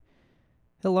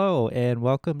Hello, and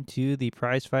welcome to the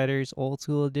Prize Fighters Old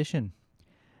School Edition.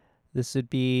 This would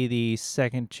be the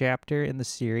second chapter in the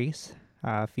series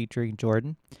featuring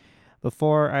Jordan.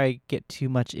 Before I get too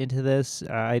much into this,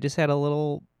 I just had a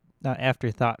little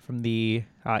afterthought from the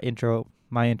my intro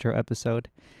episode.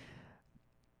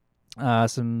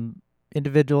 Some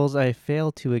individuals I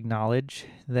failed to acknowledge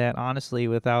that honestly,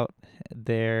 without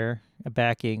their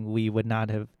backing,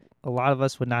 a lot of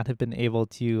us would not have been able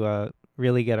to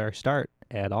really get our start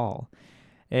at all.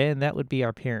 And that would be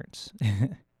our parents.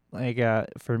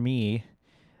 For me,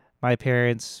 my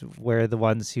parents were the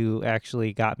ones who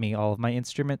actually got me all of my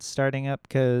instruments starting up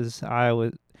because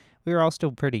we were all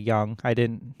still pretty young. I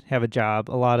didn't have a job.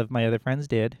 A lot of my other friends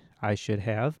did. I should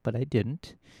have, but I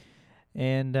didn't.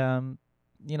 And,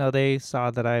 they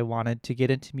saw that I wanted to get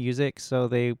into music, so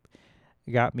they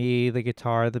got me the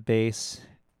guitar, the bass,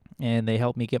 and they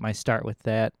helped me get my start with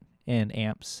that and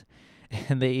amps.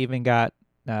 And they even got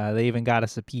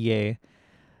us a PA,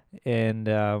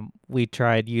 and we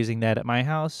tried using that at my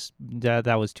house.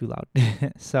 That was too loud.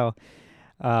 So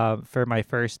for my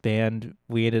first band,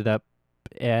 we ended up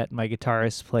at my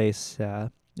guitarist's place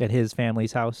at his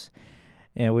family's house,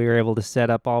 and we were able to set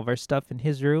up all of our stuff in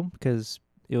his room because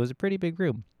it was a pretty big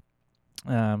room.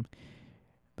 Um,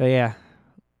 but yeah,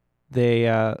 they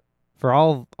for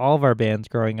all of our bands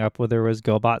growing up, whether it was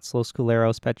GoBots, Los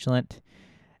Culeros, Petulant,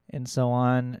 and so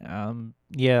on.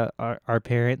 Our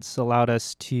parents allowed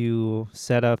us to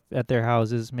set up at their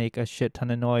houses, make a shit ton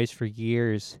of noise for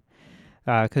years.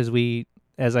 Because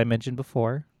as I mentioned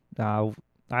before, at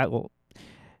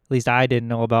least I didn't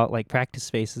know about like practice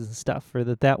spaces and stuff, or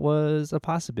that was a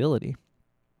possibility.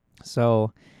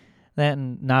 So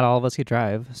then not all of us could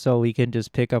drive, so we can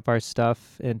just pick up our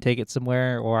stuff and take it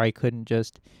somewhere, or I couldn't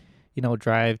just,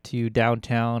 drive to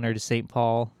downtown or to St.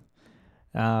 Paul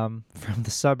from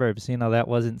the suburbs. That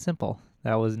wasn't simple.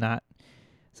 That was not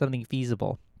something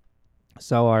feasible.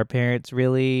 So our parents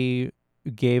really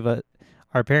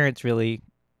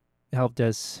helped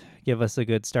us give us a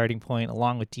good starting point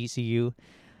along with TCU.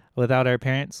 Without our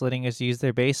parents letting us use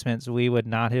their basements, we would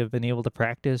not have been able to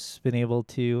practice, been able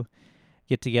to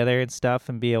get together and stuff,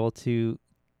 and be able to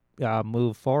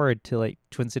move forward to like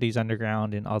Twin Cities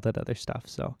Underground and all that other stuff.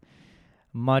 So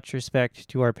much respect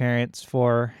to our parents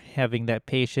for having that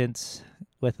patience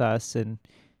with us and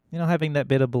having that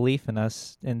bit of belief in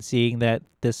us and seeing that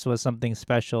this was something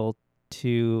special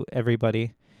to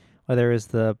everybody, whether it was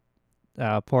the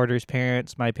Porter's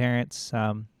parents, my parents,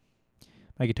 my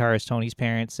guitarist Tony's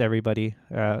parents, everybody,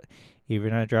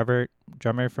 even a drummer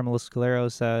from Los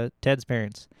Culeros, Ted's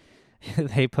parents.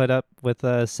 They put up with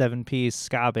a 7-piece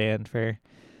ska band for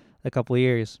a couple of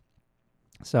years.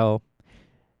 So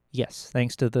yes,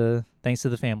 thanks to the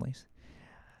families.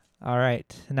 All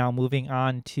right, now moving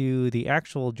on to the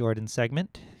actual Jordan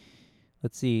segment.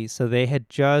 Let's see. So they had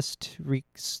just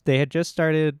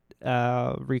started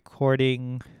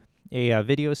recording a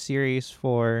video series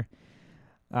for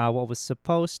what was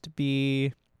supposed to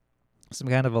be some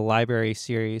kind of a library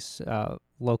series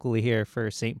locally here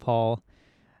for St. Paul.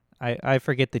 I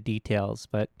forget the details,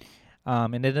 but it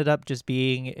ended up just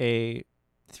being a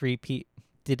three-piece.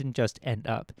 Didn't just end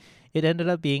up. It ended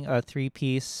up being a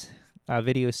 3-piece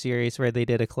video series where they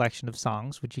did a collection of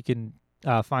songs, which you can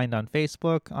find on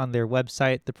Facebook, on their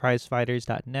website,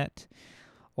 theprizefighters.net,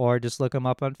 or just look them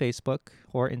up on Facebook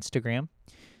or Instagram.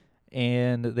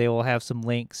 And they will have some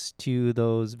links to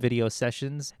those video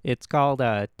sessions. It's called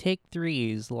Take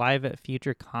Threes Live at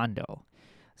Future Condo.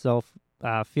 So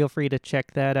feel free to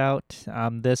check that out.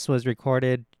 This was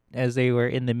recorded as they were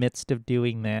in the midst of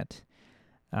doing that.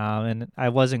 And I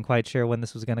wasn't quite sure when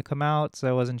this was going to come out, so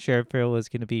I wasn't sure if it was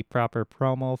going to be proper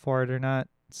promo for it or not.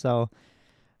 So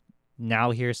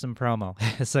now here's some promo.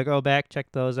 So go back, check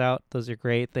those out. Those are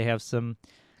great. They have some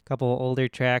couple older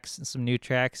tracks and some new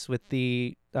tracks with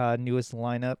the newest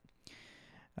lineup.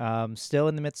 Still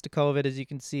in the midst of COVID, as you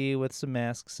can see, with some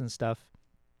masks and stuff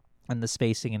and the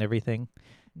spacing and everything.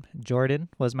 Jordan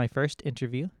was my first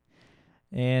interview,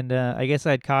 and I guess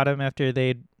I'd caught him after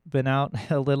they'd been out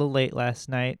a little late last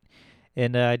night,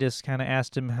 and I just kind of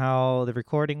asked him how the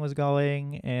recording was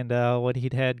going and what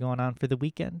he'd had going on for the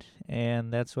weekend,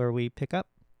 and that's where we pick up.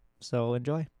 So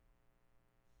enjoy.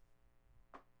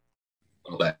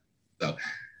 All that. So,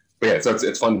 but yeah, so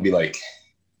it's fun to be like,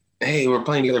 hey, we're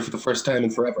playing together for the first time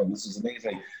in forever, and this is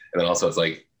amazing. And then also it's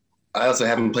like, I also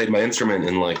haven't played my instrument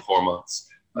in like 4 months.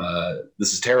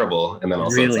 This is terrible. And then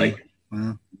also Really? it's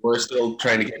like, we're still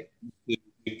trying to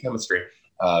get chemistry.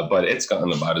 But it's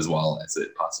gone about as well as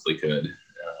it possibly could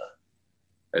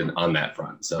and on that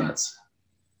front. So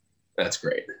that's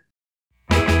great.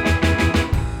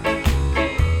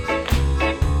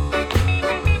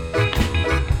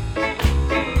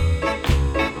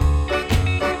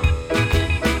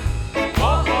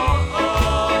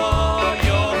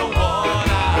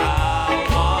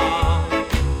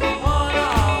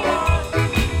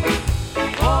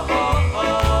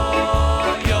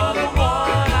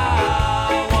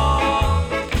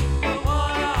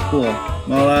 Cool.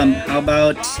 Well, how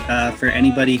about for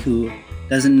anybody who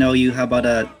doesn't know you, how about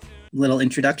a little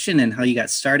introduction and how you got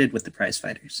started with the Prize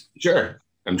Fighters? Sure.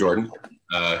 I'm Jordan,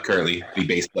 currently the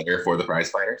bass player for the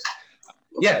Prize Fighters.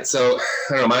 Yeah, so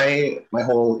I don't know, my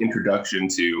whole introduction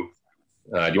to, do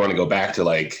you want to go back to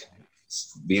like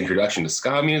the introduction to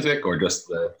ska music or just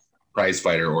the Prize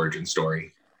Fighter origin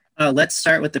story? Let's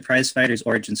start with the Prize Fighters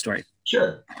origin story.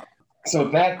 Sure. So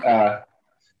that,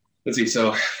 let's see,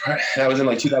 so that was in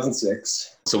like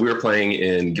 2006. So we were playing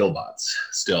in Gilbots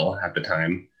still at the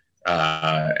time.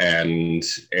 And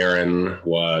Aaron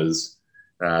was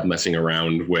messing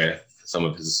around with some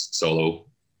of his solo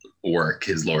work,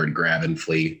 his Lord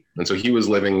Gravenfleet. And so he was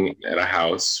living at a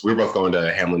house. We were both going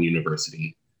to Hamline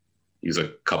University. He was a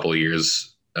couple of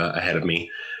years ahead of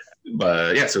me.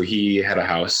 But yeah, so he had a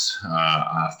house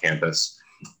off campus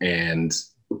and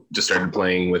just started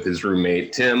playing with his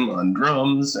roommate Tim on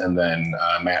drums, and then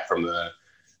Matt from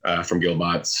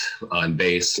Gilbots on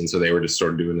bass. And so they were just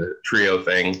sort of doing a trio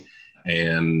thing.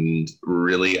 And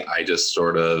really, I just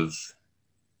sort of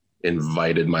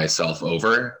invited myself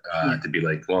over to be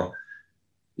like, well,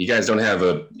 you guys don't have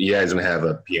a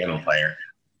piano player,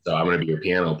 so I'm going to be your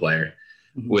piano player,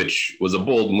 which was a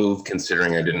bold move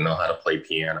considering I didn't know how to play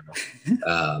piano.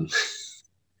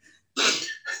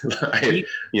 I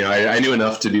knew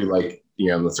enough to do like,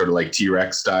 the sort of like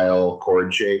T-Rex style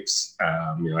chord shapes.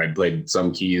 I played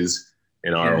some keys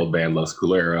in our old band Los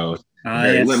Culeros,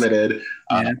 very limited.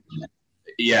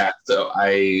 So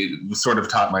I sort of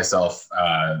taught myself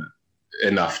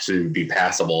enough to be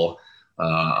passable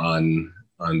on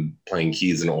playing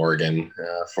keys and organ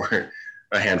for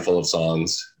a handful of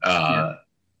songs.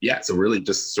 So really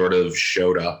just sort of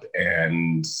showed up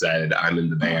and said, I'm in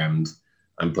the band.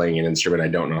 I'm playing an instrument I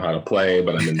don't know how to play,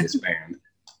 but I'm in this band.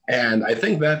 And I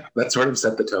think that sort of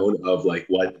set the tone of like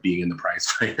what being in the Prize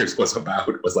Fighters was about.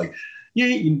 It was like,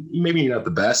 maybe you're not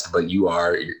the best, but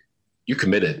you're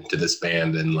committed to this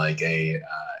band, and like you're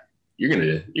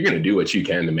gonna do what you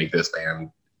can to make this band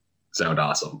sound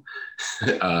awesome.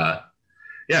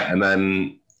 And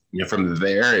then from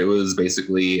there it was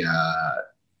basically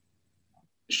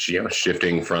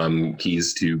shifting from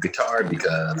keys to guitar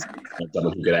because I'm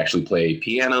someone who could actually play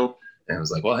piano, and I was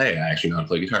like, well, hey, I actually know how to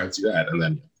play guitar. Let's do that. And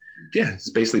then it's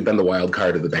basically been the wild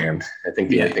card of the band. I think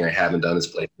the only thing I haven't done is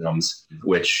play drums,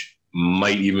 which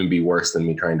might even be worse than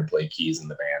me trying to play keys in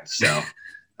the band. So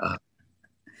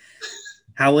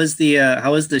how was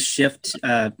the shift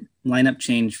lineup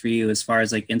change for you as far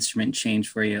as like instrument change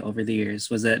for you over the years?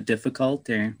 Was that difficult?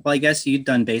 Or, well, I guess you'd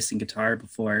done bass and guitar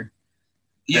before.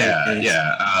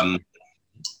 Well,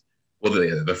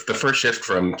 the first shift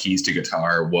from keys to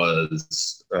guitar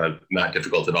was not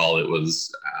difficult at all. It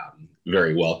was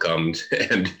very welcomed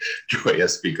and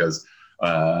joyous because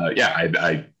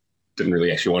I didn't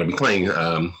really actually want to be playing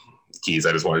keys.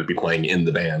 I just wanted to be playing in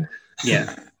the band.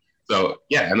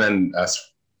 And then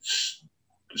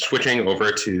switching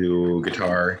over to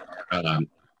guitar, it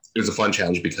was a fun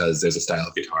challenge because there's a style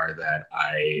of guitar that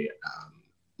I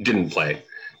didn't play.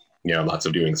 Lots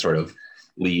of doing sort of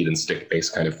lead and stick bass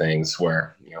kind of things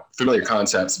where, familiar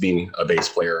concepts being a bass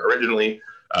player originally,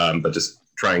 but just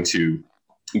trying to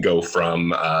go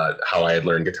from how I had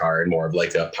learned guitar in more of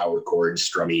like a power chord,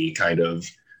 strummy kind of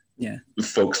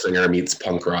folk singer meets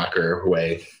punk rocker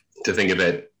way to think of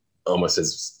it almost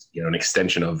as, an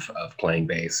extension of playing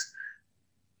bass.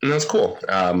 And that was cool.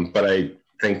 But I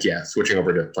think, switching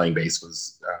over to playing bass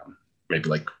was maybe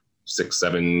like 6,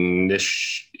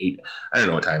 7-ish, 8. I don't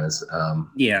know what time is.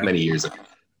 Many years ago.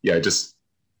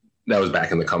 That was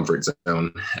back in the comfort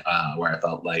zone where I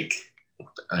felt like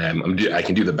I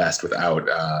can do the best without,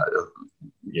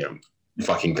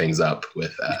 fucking things up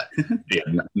with,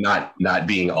 not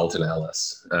being Alton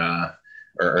Ellis or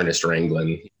Ernest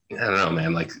Ranglin. I don't know,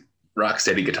 man. Like rock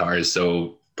steady guitar is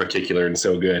so particular and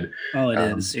so good. Oh, it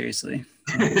is, seriously.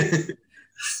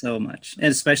 So much, and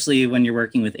especially when you're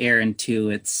working with Aaron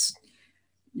too.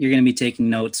 You're going to be taking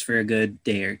notes for a good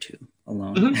day or two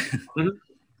alone. Mm-hmm.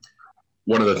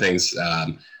 One of the things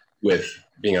with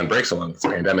being on breaks along this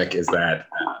pandemic is that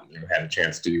I had a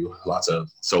chance to do lots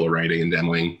of solo writing and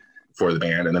demoing for the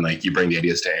band, and then like you bring the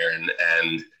ideas to Aaron,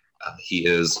 and he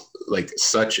is like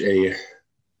such a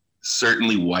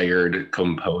certainly wired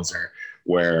composer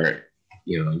where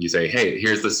you say, hey,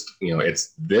 here's this,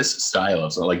 it's this style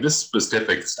of, so like this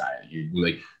specific style.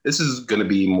 Like, this is going to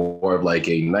be more of like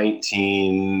a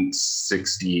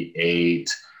 1968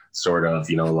 sort of,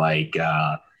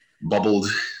 bubbled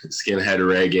skinhead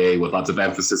reggae with lots of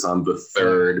emphasis on the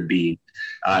third beat.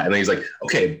 And then he's like,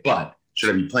 okay, but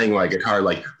should I be playing my guitar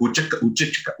like uchika,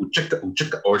 uchika, uchika,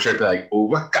 uchika, or should I be like, oh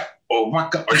waka, or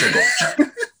should I go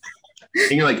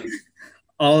And you're like,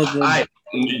 All of them.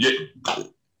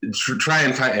 Try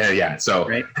and find, yeah. So,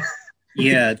 right.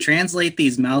 Yeah, translate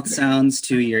these mouth sounds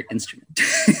to your instrument.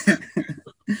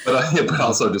 but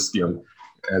also just,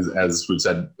 as we've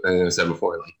said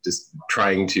before, like just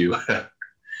trying to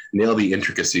nail the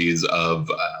intricacies of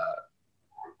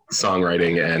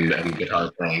songwriting and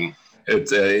guitar playing.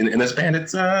 It's in this band,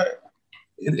 it's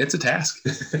a task.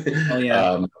 Oh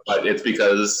yeah. But it's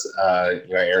because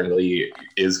Aaron really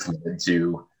is committed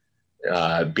to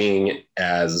being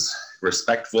as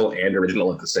respectful and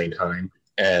original at the same time.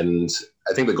 And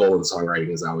I think the goal of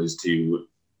songwriting is always to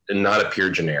not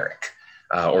appear generic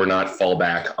or not fall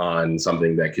back on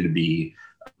something that could be,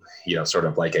 sort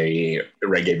of like a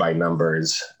reggae by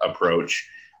numbers approach,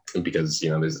 because,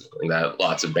 there's that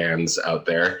lots of bands out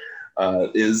there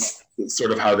is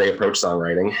sort of how they approach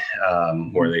songwriting,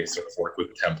 where they sort of work with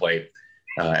a template.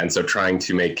 And so trying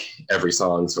to make every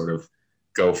song sort of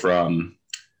go from,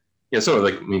 sort of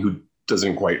like, who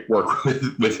doesn't quite work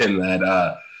within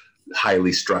that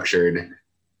highly structured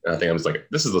thing. I was like,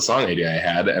 this is the song idea I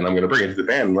had, and I'm going to bring it to the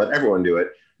band and let everyone do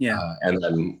it. Yeah. And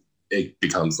then it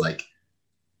becomes like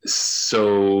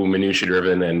so minutia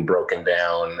driven and broken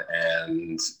down,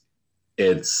 and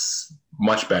it's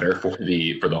much better for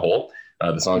the whole.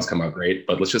 The songs come out great,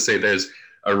 but let's just say there's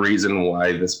a reason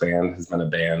why this band has been a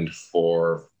band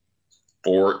for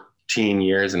 14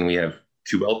 years, and we have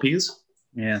 2 LPs.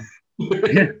 Yeah.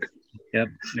 Yep.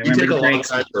 You take a long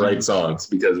time to write songs,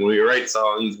 because when we write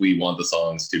songs, we want the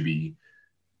songs to be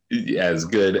as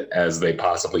good as they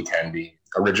possibly can be,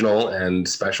 original and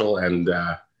special, and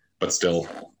but still,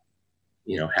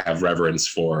 have reverence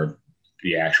for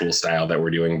the actual style that we're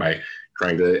doing by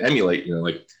trying to emulate.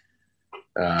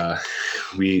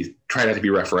 We try not to be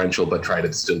referential, but try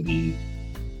to still be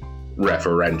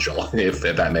referential, if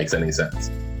that makes any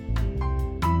sense.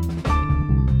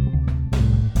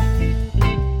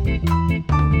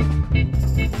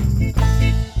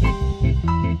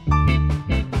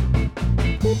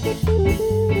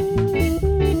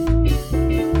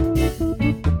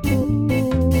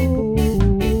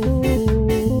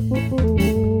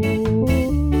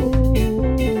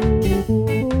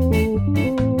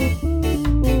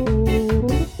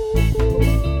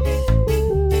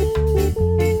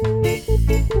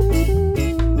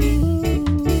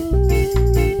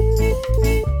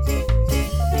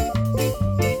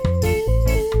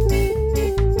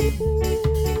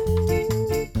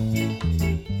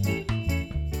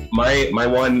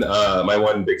 My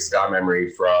one big ska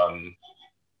memory from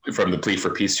the Plea for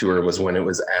Peace tour was when it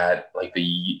was at like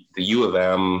the U of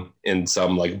M in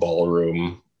some like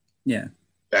ballroom. Yeah.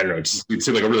 I don't know. It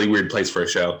seemed like a really weird place for a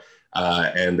show.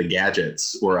 And the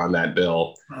Gadgets were on that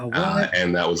bill. Oh,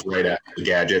 and that was right after the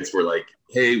Gadgets were like,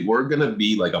 hey, we're going to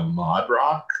be like a mod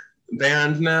rock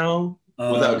band now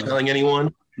without telling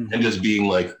anyone. Mm-hmm. And just being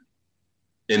like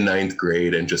in 9th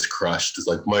grade and just crushed. It's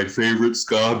like, my favorite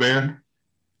ska band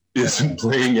isn't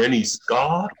playing any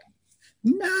ska?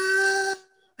 No.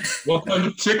 What kind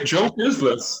of sick joke is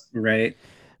this? Right.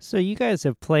 So you guys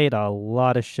have played a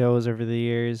lot of shows over the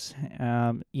years,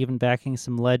 even backing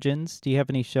some legends. Do you have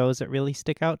any shows that really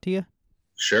stick out to you?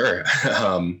 Sure.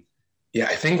 Yeah,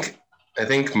 I think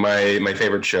my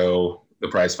favorite show the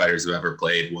Prize Fighters have ever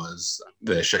played was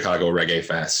the Chicago Reggae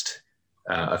Fest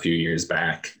a few years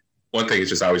back. One thing is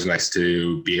just always nice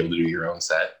to be able to do your own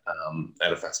set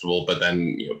at a festival, but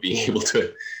then being able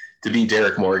to be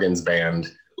Derek Morgan's band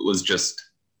was just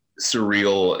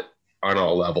surreal on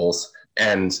all levels.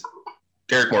 And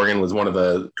Derek Morgan was one of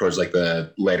towards like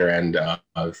the later end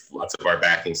of lots of our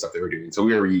backing stuff they were doing. So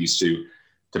we were used to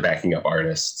backing up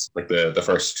artists. Like the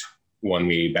first one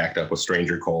we backed up was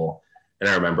Stranger Cole, and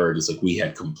I remember just like we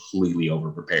had completely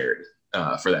over prepared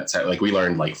for that set. Like we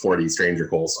learned like 40 Stranger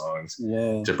Cole songs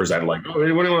to present. Like, oh, what do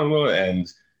you want? And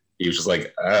he was just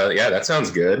like, yeah, that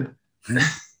sounds good.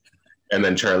 And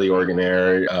then Charlie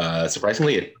Organaire,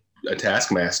 surprisingly a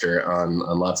taskmaster on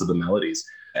lots of the melodies.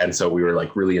 And so we were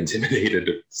like really intimidated.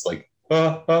 It's like,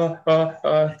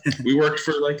 we worked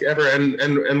for like ever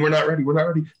and we're not ready.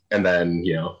 And then,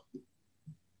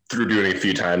 through doing it a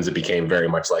few times, it became very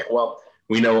much like, well,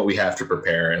 we know what we have to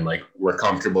prepare and like, we're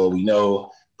comfortable. We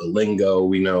know the lingo,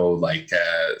 we know like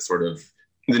sort of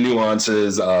the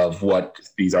nuances of what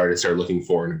these artists are looking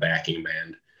for in a backing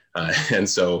band. And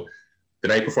so the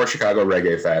night before Chicago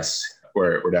Reggae Fest,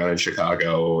 we're down in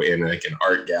Chicago in like an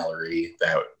art gallery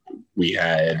that we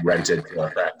had rented for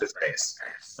our practice space.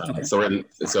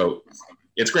 So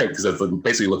it's great because it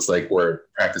basically looks like we're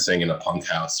practicing in a punk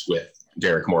house with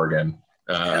Derek Morgan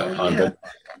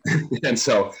and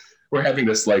so we're having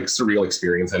this like surreal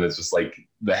experience, and it's just like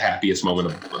the happiest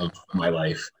moment of my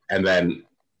life. And then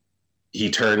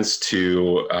he turns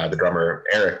to the drummer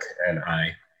Eric and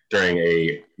I during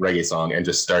a reggae song and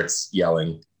just starts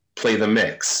yelling, "Play the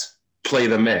mix, play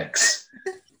the mix."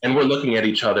 And we're looking at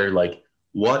each other like,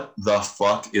 what the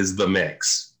fuck is the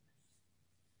mix?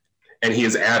 And he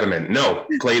is adamant, no,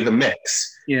 play the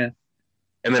mix. Yeah.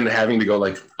 And then having to go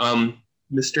like,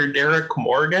 Mr. Derek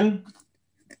Morgan,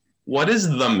 what is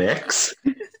the mix?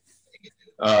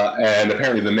 And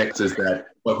apparently the mix is that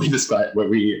what we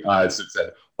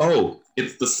said, oh,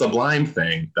 it's the Sublime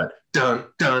thing, that dun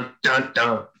dun dun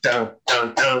dun dun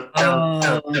dun dun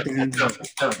dun dun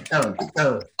dun dun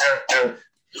dun.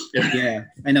 Yeah,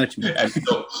 I know what you mean. And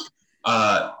so,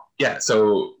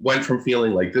 so went from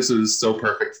feeling like this is so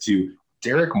perfect to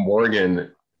Derek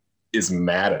Morgan is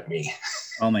mad at me.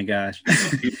 Oh my gosh.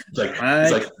 He's like,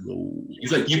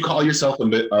 you call yourself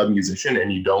a musician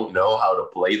and you don't know how to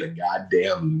play the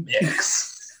goddamn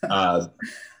mix.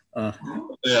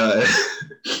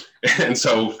 And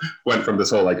so went from this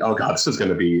whole like, oh god, this is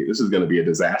gonna be a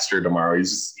disaster tomorrow.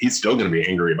 He's still gonna be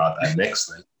angry about that mix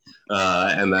thing.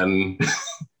 And then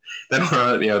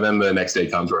then the next day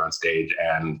comes, we're on stage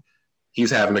and he's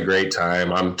having a great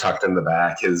time. I'm tucked in the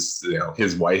back. His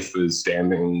wife is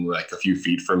standing like a few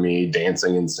feet from me,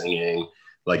 dancing and singing.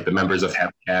 Like the members of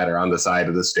Hepcat are on the side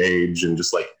of the stage, and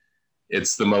just like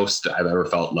it's the most I've ever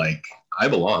felt like I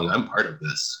belong. I'm part of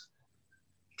this.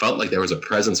 Felt like there was a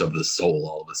presence of the soul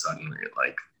all of a sudden.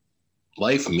 Like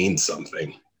life means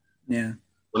something. Yeah.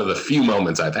 One of the few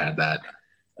moments I've had that.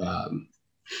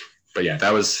 But yeah,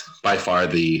 that was by far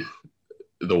the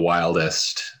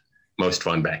wildest, most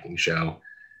fun backing show.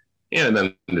 And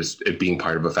then just it being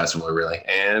part of a festival, really.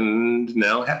 And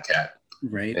now Hepcat.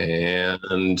 Right.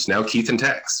 And now Keith and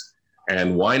Tex.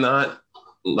 And why not?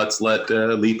 Let's let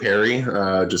Lee Perry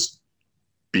just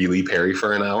be Lee Perry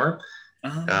for an hour.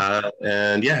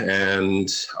 And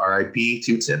R.I.P.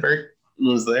 Toots Hibbert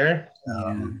was there.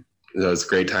 It was a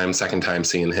great time. Second time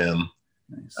seeing him.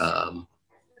 Nice.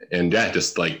 And yeah,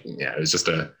 just like, it was just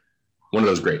one of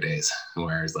those great days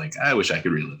where I was like, I wish I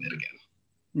could relive it again.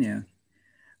 Yeah.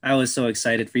 I was so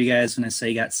excited for you guys when I saw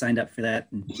you got signed up for that,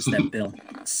 and just that bill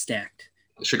stacked.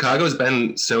 Chicago's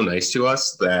been so nice to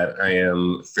us that I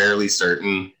am fairly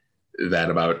certain that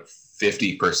about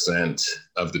 50%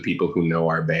 of the people who know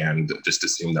our band just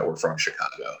assume that we're from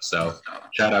Chicago. So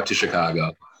shout out to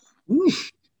Chicago. Ooh.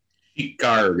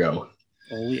 Chicago.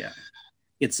 Oh yeah.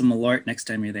 Get some Malort next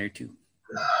time you're there too.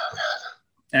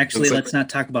 Actually, let's not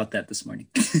talk about that this morning.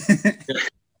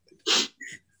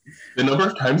 The number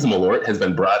of times the Malort has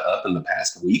been brought up in the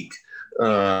past week,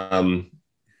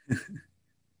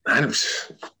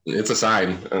 it's a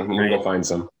sign. We'll go find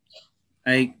some.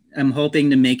 I'm hoping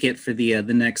to make it for the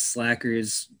next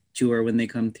Slackers tour when they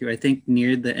come through. I think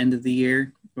near the end of the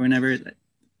year or whenever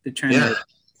they're trying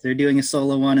they're doing a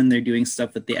solo one, and they're doing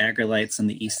stuff with the Agrolites on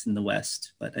the East and the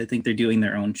West. But I think they're doing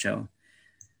their own show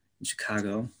in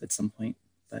Chicago at some point.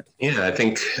 But yeah, I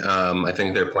think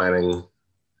they're planning.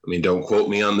 I mean, don't quote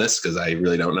me on this because I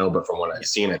really don't know, but from what I've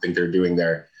seen, I think they're doing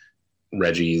their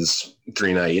Reggie's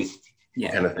 3-night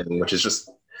kind of thing, which is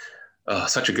just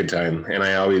such a good time. And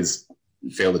I always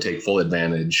fail to take full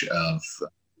advantage of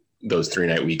those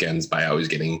 3-night weekends by always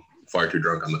getting far too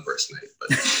drunk on the first night. But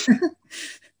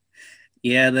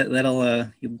yeah, that'll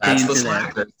that's the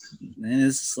slackers. That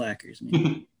is the slackers,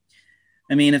 man.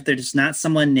 I mean, if there's not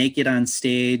someone naked on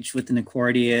stage with an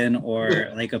accordion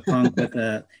or like a punk with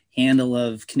a handle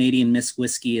of Canadian Miss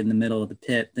Whiskey in the middle of the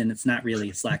pit, then it's not really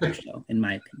a slacker show, in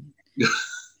my opinion.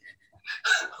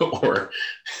 Or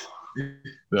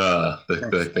I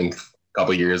think a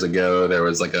couple years ago there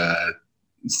was like a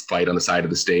fight on the side of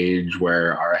the stage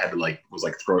where Ara had to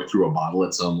throw it through a bottle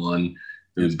at someone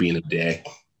who was being a dick.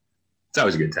 It's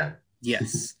always a good time.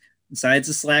 Yes. Besides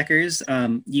the slackers,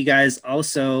 you guys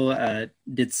also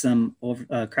did some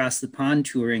across the pond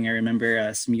touring. I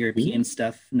remember some European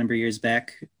stuff a number of years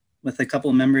back with a couple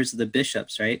of members of the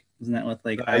Bishops, right? Isn't that with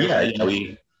like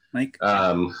Mike?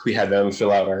 We had them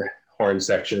fill out our horn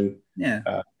section. Yeah.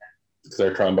 Because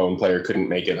their trombone player couldn't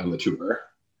make it on the tour.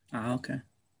 Oh, okay.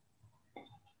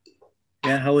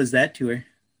 Yeah, how was that tour?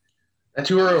 That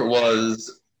tour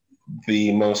was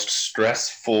the most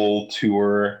stressful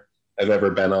tour I've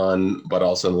ever been on, but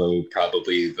also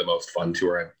probably the most fun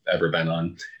tour I've ever been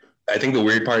on. I think the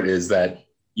weird part is that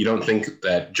you don't think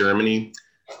that Germany,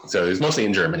 so it was mostly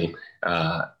in Germany,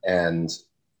 and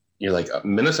you're like,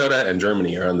 Minnesota and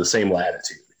Germany are on the same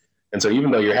latitude. And so even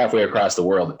though you're halfway across the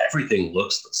world, everything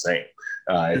looks the same.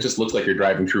 It just looks like you're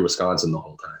driving through Wisconsin the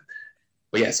whole time.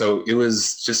 But yeah, so it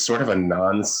was just sort of a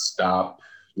nonstop,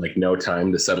 like no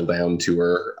time to settle down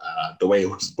tour. The way it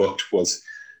was booked was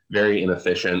very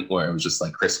inefficient, where it was just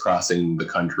like crisscrossing the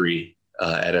country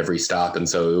at every stop. And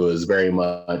so it was very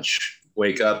much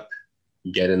wake up,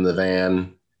 get in the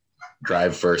van,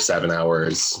 drive for 7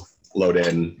 hours, load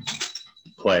in,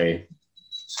 play,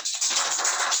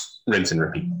 rinse and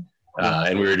repeat.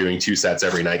 And we were doing 2 sets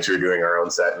every night. So we were doing our own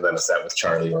set and then a set with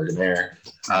Charlie Organaire.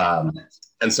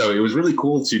 And so it was really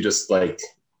cool to just like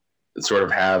sort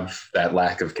of have that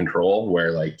lack of control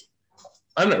where like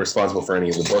I'm not responsible for any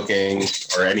of the booking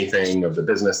or anything of the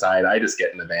business side. I just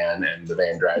get in the van and the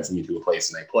van drives me to a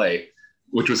place and I play,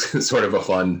 which was sort of a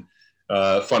fun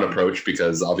approach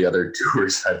because all the other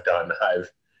tours I've done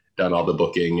all the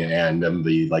booking and I'm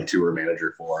the like tour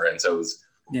manager for. And so it was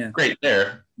great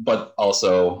there. But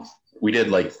also we did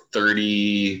like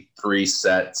 33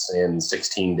 sets in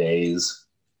 16 days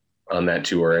on that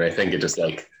tour. And I think it just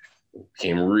like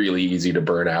became really easy to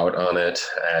burn out on it,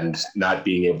 and not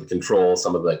being able to control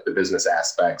some of the business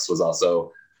aspects was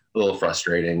also a little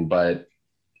frustrating. But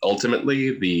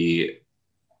ultimately the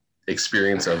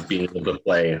experience of being able to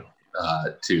play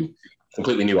to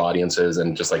completely new audiences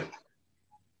and just like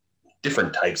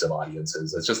different types of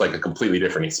audiences, it's just like a completely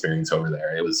different experience over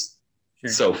there. It was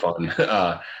so fun.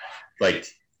 Like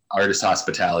artist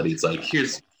hospitality, it's like,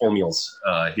 here's full meals,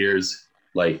 here's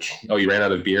like, oh, you ran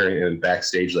out of beer, and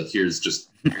backstage, like, here's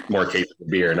just more cases of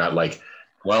beer. Not like,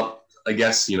 well, I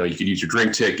guess, you could use your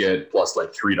drink ticket plus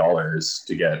like $3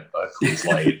 to get a Coors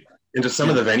Light. And just some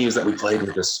of the venues that we played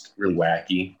were just really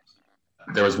wacky.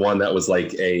 There was one that was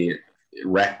like a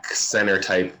rec center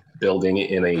type building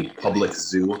in a public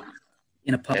zoo.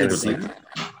 In a public zoo? Like,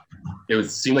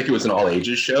 it seemed like it was an all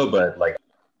ages show, but like,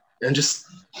 and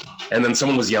then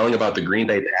someone was yelling about the Green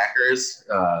Bay Packers.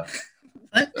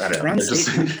 What? I don't know. Just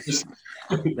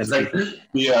like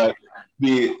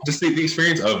the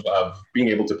experience of being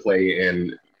able to play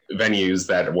in venues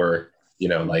that were,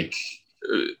 like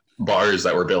bars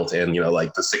that were built in,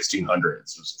 like the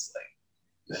 1600s, was just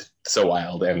like so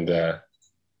wild and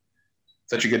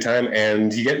such a good time.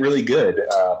 And you get really good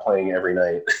playing every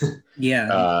night.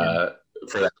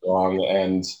 For that long.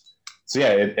 And so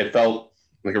yeah, it felt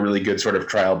like a really good sort of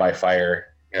trial by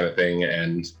fire kind of thing.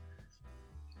 And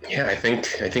yeah, I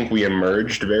think we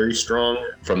emerged very strong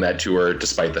from that tour,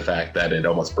 despite the fact that it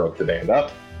almost broke the band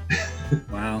up.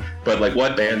 Wow. But like,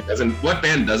 what band doesn't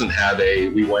have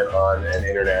we went on an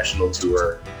international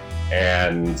tour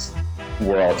and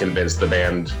we're all convinced the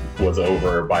band was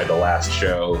over by the last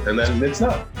show, and then it's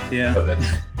not. Yeah.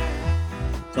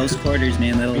 Close quarters,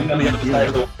 man. Being on the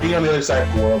other side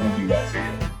of the world will do that for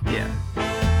you. Yeah.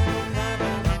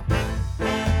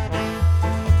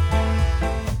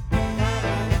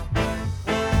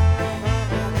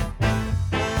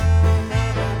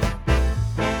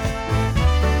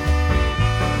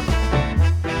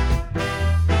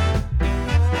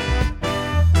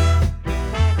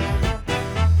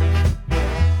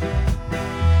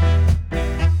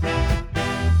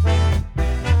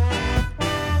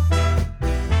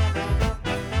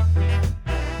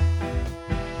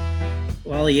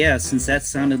 Well, yeah, since that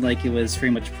sounded like it was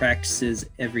pretty much practices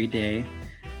every day,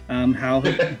 how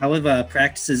have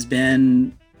practices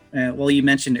been? Well, you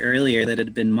mentioned earlier that it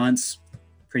had been months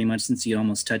pretty much since you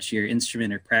almost touched your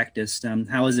instrument or practiced.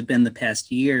 How has it been the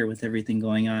past year with everything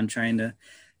going on, trying to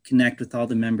connect with all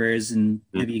the members? And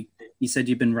maybe you said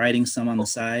you've been writing some on the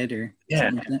side or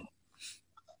something like that?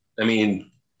 I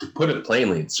mean, to put it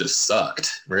plainly, it's just sucked,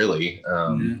 really.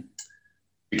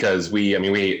 Because we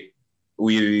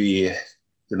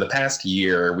in the past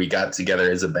year, we got together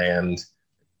as a band,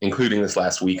 including this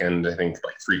last weekend, I think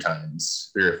like 3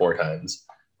 or 4 times,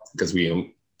 because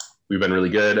we've been really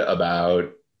good about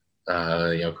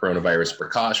coronavirus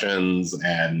precautions,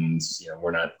 and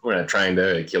we're not trying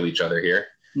to kill each other here.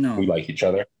 No, we like each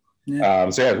other. Yeah.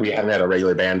 We haven't had a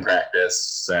regular band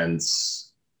practice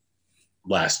since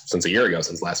a year ago,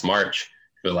 since last March,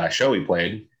 the last show we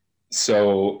played.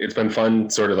 So it's been fun,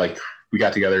 sort of like. We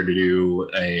got together to do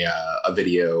a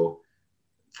video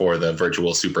for the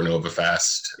virtual Supernova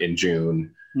Fest in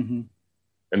June. Mm-hmm.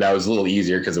 And that was a little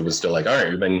easier because it was still like, all right,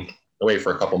 we've been away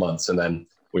for a couple months, and then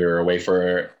we were away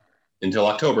until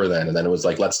October then. And then it was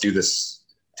like, let's do this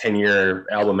 10-year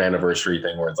album anniversary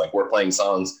thing where it's like, we're playing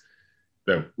songs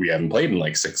that we haven't played in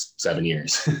like 6-7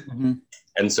 years. Mm-hmm.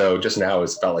 And so just now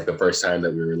it's felt like the first time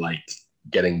that we were like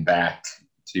getting back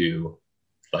to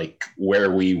like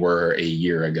where we were a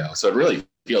year ago. So it really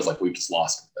feels like we've just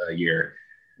lost a year.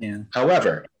 Yeah.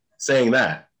 However, saying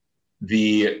that,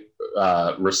 the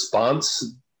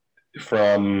response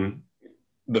from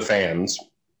the fans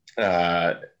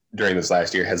during this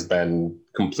last year has been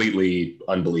completely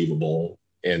unbelievable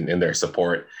in their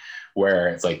support, where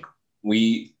it's like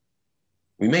we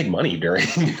we made money during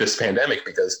this pandemic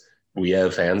because we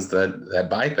have fans that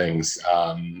buy things.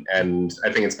 And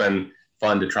I think it's been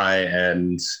fun to try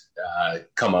and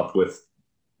come up with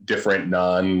different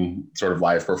non sort of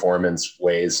live performance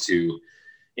ways to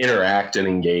interact and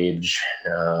engage.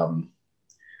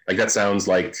 Like that sounds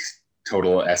like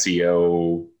total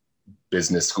SEO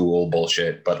business school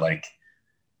bullshit, but like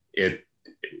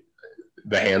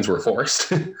the hands were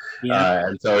forced. Yeah.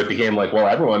 And so it became like, well,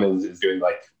 everyone is doing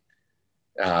like,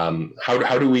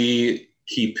 how do we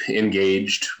keep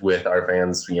engaged with our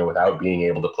fans, without being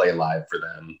able to play live for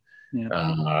them,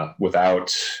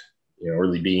 without,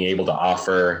 really being able to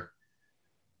offer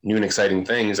new and exciting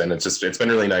things. And it's been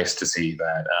really nice to see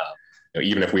that,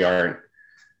 even if we aren't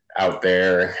out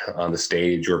there on the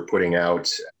stage or putting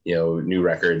out, new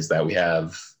records, that we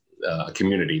have a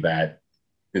community that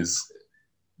is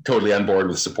totally on board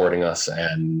with supporting us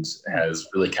and has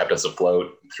really kept us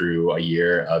afloat through a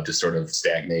year of just sort of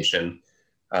stagnation.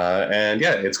 And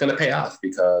yeah, it's going to pay off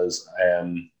because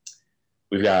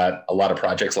we've got a lot of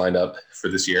projects lined up for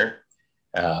this year.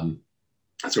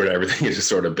 Sort of everything is just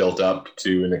sort of built up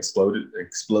to an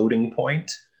exploding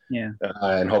point. Yeah.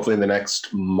 And hopefully in the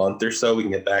next month or so, we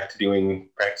can get back to doing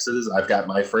practices. I've got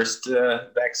my first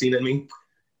vaccine in me.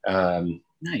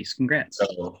 Nice. Congrats.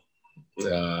 So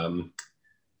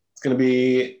it's gonna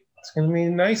be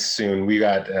nice soon. We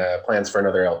got plans for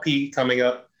another LP coming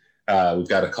up. We've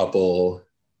got a couple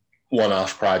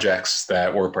one-off projects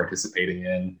that we're participating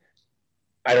in.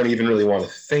 I don't even really want to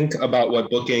think about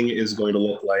what booking is going to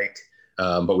look like,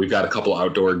 but we've got a couple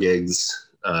outdoor gigs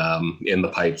in the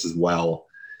pipes as well.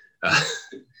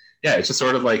 Yeah, it's just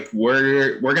sort of like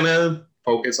we're gonna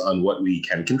focus on what we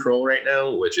can control right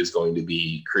now, which is going to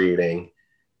be creating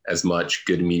as much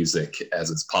good music as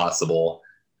is possible,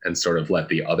 and sort of let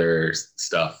the other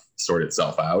stuff sort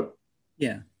itself out.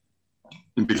 Yeah.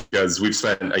 Because we've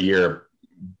spent a year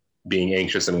being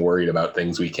anxious and worried about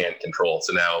things we can't control.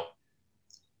 So now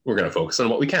we're going to focus on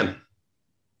what we can.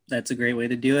 That's a great way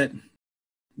to do it.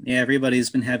 Yeah, everybody's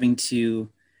been having to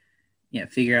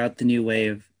figure out the new way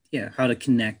of how to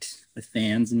connect with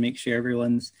fans and make sure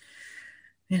everyone's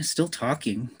still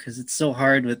talking, because it's so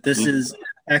hard. But this is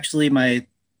actually my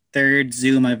third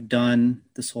Zoom I've done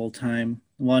this whole time.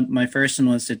 My first one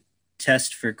was to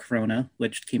test for Corona,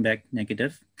 which came back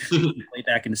negative way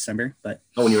back in December. But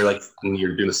when you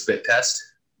were doing a spit test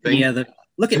thing? Yeah,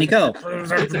 look at me go.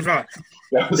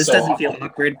 This doesn't feel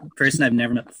awkward. Person I've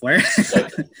never met before.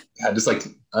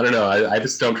 I don't know. I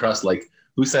just don't trust, like,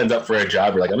 who signs up for a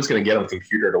job? Or like, I'm just going to get on the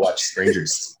computer to watch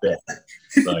strangers spit.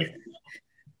 Like,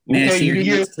 may I see your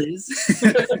hands, please?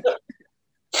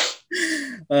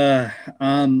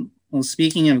 Well,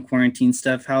 speaking of quarantine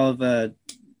stuff, how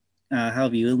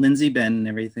have you, Lindsay, been and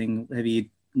everything? Have you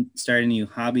started new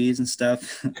hobbies and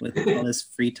stuff with all this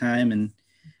free time and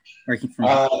working from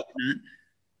home?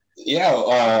 Yeah,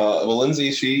 well,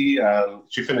 Lindsay, she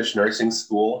finished nursing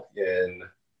school in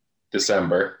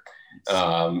December.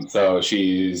 So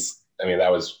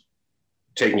that was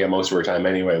taking up most of her time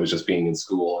anyway, was just being in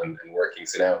school and working.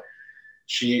 So now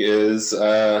she is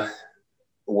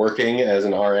working as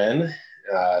an RN.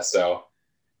 So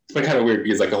it's been kind of weird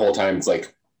because like the whole time it's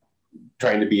like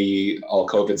trying to be all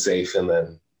COVID safe, and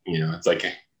then it's like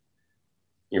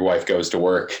your wife goes to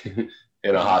work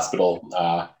in a hospital,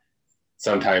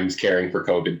 sometimes caring for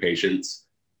COVID patients,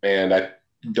 and I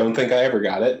don't think I ever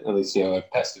got it. At least I've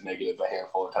tested negative a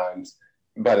handful of times.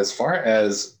 But as far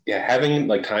as having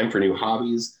like time for new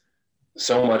hobbies,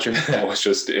 so much of that was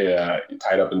just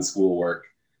tied up in schoolwork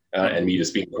and me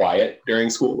just being quiet during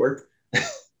schoolwork.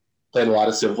 Played a lot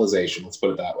of Civilization, let's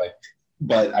put it that way.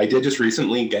 But I did just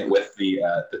recently get with the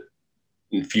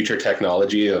future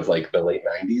technology of like the late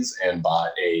 90s and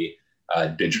bought a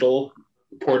digital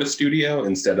Porta Studio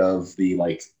instead of the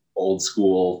like old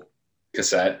school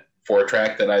cassette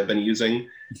 4-track that I've been using.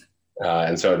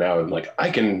 And so now I'm like, I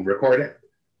can record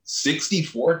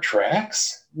 64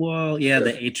 tracks. Well, yeah,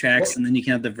 the 8 tracks, and then you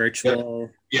can have the virtual.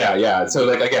 Yeah. So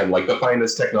like, again, like the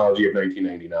finest technology of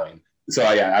 1999. So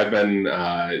I've been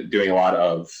doing a lot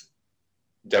of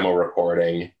demo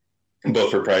recording,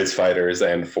 both for Prize Fighters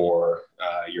and for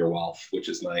Your Wealth, which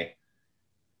is my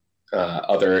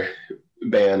other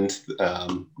band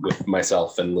with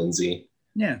myself and Lindsay.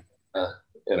 Yeah.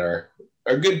 And our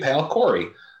good pal Corey.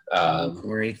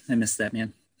 Corey, I miss that,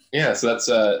 man. Yeah, so that's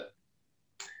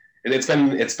it's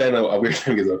been a weird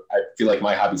thing because I feel like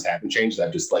my hobbies haven't changed.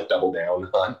 I've just like doubled down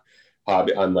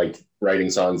on like writing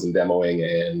songs and demoing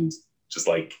and just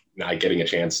like not getting a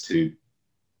chance to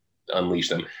unleash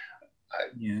them.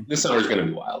 This summer is going to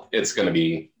be wild. It's going to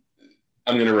be,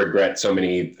 I'm going to regret so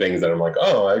many things that I'm like,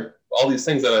 all these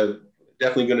things that I've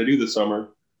definitely going to do this summer.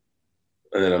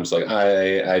 And then I'm just like,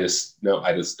 I just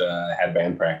had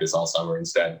band practice all summer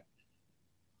instead.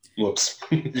 Whoops.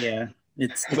 Yeah,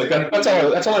 it's like that's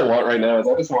all I want right now. Is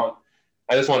I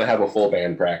just want to have a full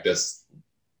band practice.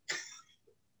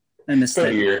 I miss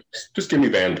that. Year. Just give me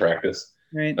band practice.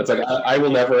 Right. That's like I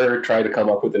will never try to come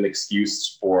up with an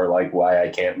excuse for like why I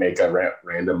can't make a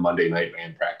random Monday night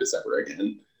band practice ever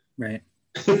again. Right.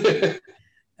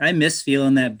 I miss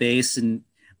feeling that bass and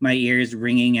my ears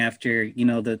ringing after, you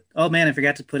know, oh man, I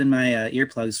forgot to put in my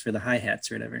earplugs for the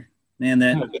hi-hats or whatever. Man,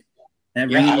 that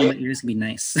ringing in my ears can be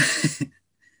nice.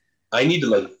 I need to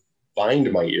like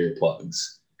find my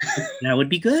earplugs. That would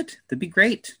be good. That'd be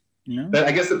great. You know?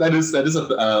 I guess that is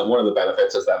one of the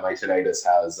benefits is that my tinnitus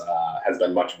has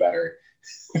been much better.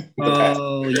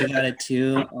 Oh, you got it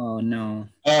too? Oh no.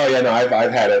 Oh yeah, no,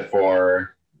 I've had it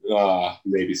for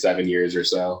maybe 7 years or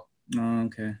so. Oh,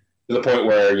 okay. To the point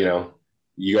where, you know,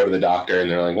 you go to the doctor and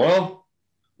they're like, well,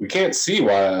 we can't see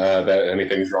why that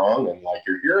anything's wrong, and like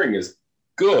your hearing is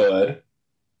good,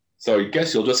 so I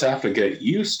guess you'll just have to get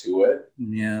used to it.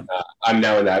 Yeah. I'm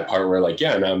now in that part where like,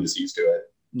 yeah, now I'm just used to it.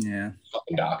 Yeah.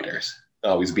 Fucking doctors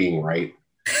always being right.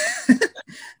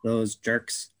 Those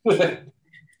jerks.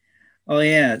 Oh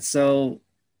yeah. So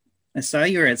I saw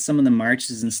you were at some of the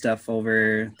marches and stuff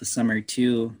over the summer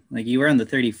too. Like you were on the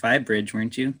 35 bridge,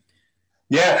 weren't you?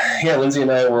 Yeah. Lindsay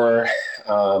and I were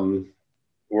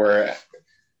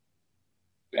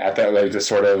at that. I just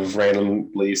sort of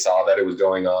randomly saw that it was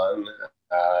going on,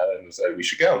 and said we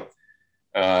should go.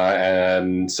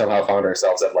 And somehow found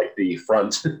ourselves at like the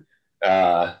front,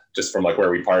 just from like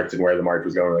where we parked and where the march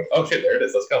was going. Like, oh shit, there it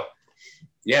is. Let's go.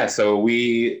 Yeah. So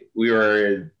we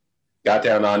got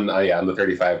down on the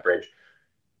 35 bridge.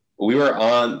 We were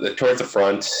towards the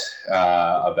front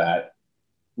of that.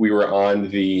 We were on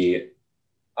the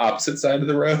opposite side of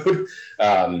the road.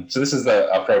 So this is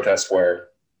a protest where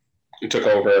it took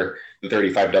over the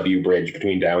 35W bridge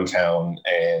between downtown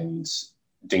and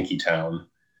Dinkytown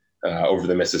over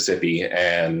the Mississippi,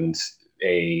 and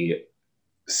a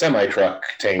semi-truck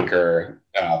tanker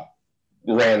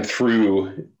ran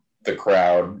through the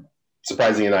crowd,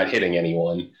 surprisingly not hitting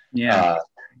anyone. Yeah.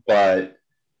 But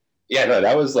yeah, no,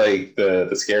 that was like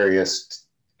the scariest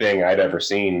thing I'd ever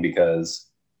seen, because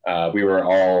we were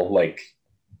all like,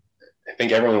 I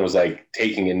think everyone was like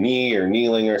taking a knee or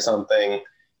kneeling or something.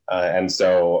 And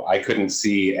so I couldn't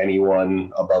see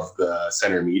anyone above the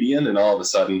center median. And all of a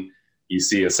sudden you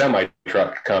see a semi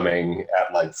truck coming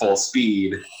at like full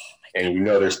speed, and you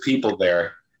know there's people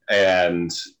there.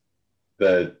 And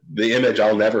the image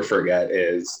I'll never forget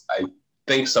is, I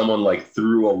think someone like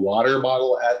threw a water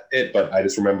bottle at it, but I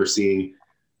just remember seeing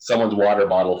someone's water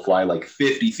bottle fly like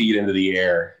 50 feet into the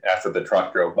air after the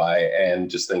truck drove by, and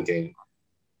just thinking,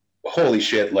 holy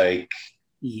shit, like,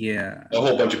 yeah, a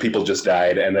whole bunch of people just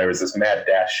died, and there was this mad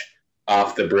dash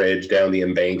off the bridge, down the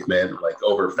embankment, like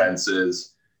over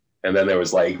fences. And then there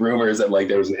was like rumors that like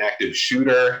there was an active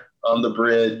shooter on the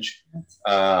bridge.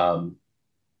 Yeah,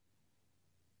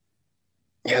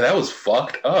 that was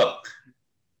fucked up.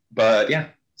 But yeah,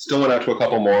 still went out to a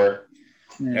couple more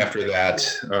after that.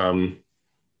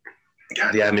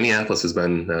 God, yeah, Minneapolis has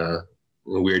been a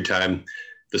weird time.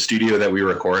 The studio that we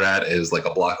record at is like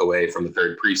a block away from the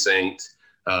 3rd precinct.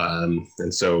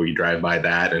 And so you drive by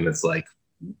that and it's like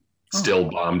still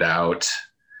bombed out.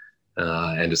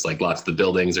 And just like lots of the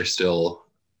buildings are still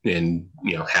in,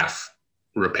 you know, half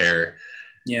repair.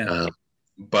 Yeah.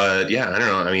 But yeah, I don't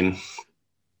know. I mean,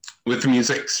 with the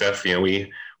music stuff, you know,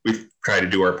 we try to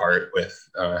do our part with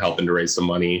helping to raise some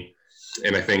money.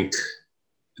 And I think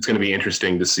it's going to be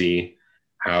interesting to see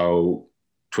how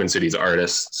Twin Cities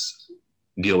artists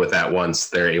deal with that once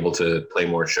they're able to play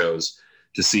more shows,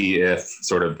 to see if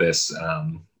sort of this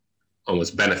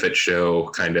almost benefit show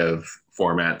kind of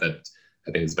format that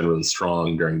I think has been really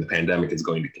strong during the pandemic is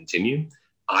going to continue.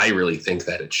 I really think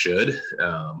that it should.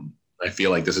 I feel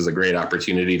like this is a great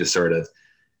opportunity to sort of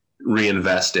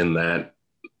reinvest in that.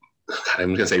 God, I'm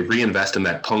going to say reinvest in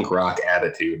that punk rock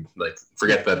attitude. Like,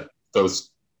 forget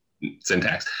those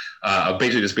syntax.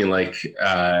 Basically just being like,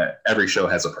 every show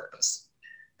has a purpose.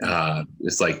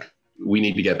 It's like, we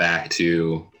need to get back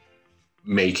to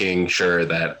making sure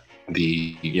that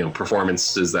the, you know,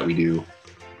 performances that we do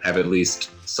have at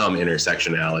least some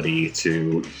intersectionality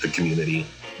to the community.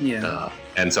 Yeah.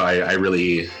 And so I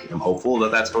really am hopeful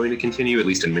that that's going to continue, at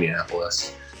least in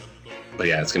Minneapolis. But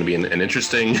yeah, it's going to be an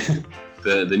interesting,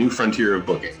 the new frontier of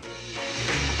booking.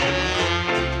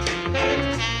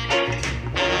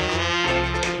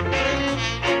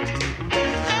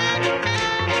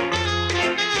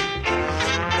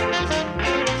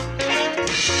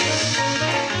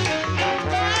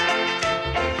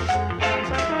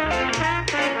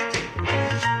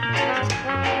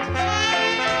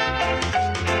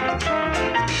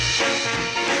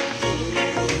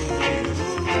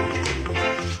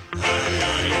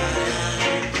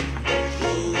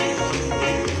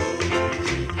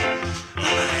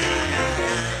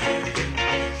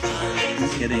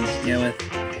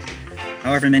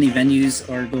 however many venues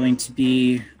are going to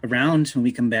be around when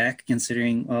we come back,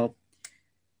 considering, well,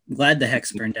 I'm glad the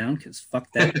Hex burned down because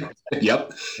fuck that.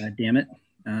 Yep. God damn it.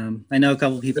 I know a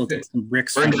couple of people took some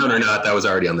bricks. Burned down or not, that was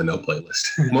already on the no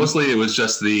playlist. Mostly it was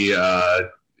just the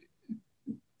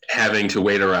having to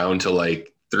wait around till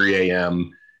like 3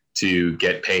 a.m. to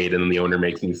get paid, and then the owner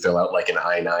making you fill out like an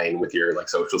I-9 with your like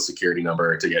social security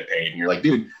number to get paid. And you're like,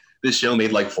 dude, this show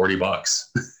made like $40.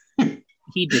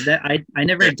 He did that. I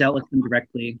never dealt with him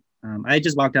directly. I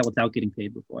just walked out without getting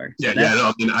paid before. So No,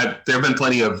 I mean, there have been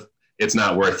plenty of it's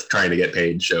not worth trying to get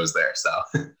paid shows there.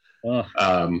 So,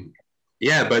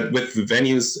 yeah, but with the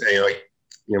venues,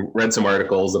 read some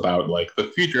articles about like the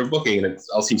future of booking, and it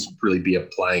all seems to really be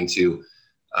applying to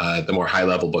the more high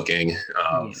level booking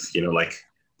of, like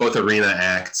both arena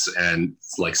acts and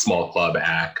like small club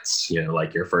acts,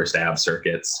 like your first AB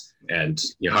circuits, and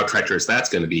how treacherous that's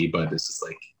going to be. But it's just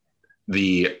like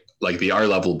the R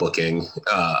level booking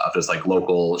of just like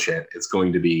local shit. It's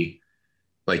going to be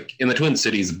like in the Twin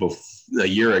Cities a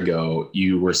year ago,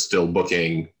 you were still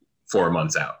booking 4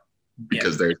 months out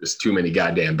because there's just too many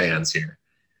goddamn bands here.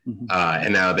 Mm-hmm.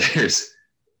 And now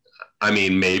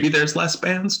maybe there's less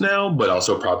bands now, but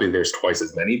also probably there's twice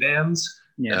as many bands.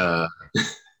 Yeah.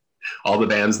 All the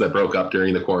bands that broke up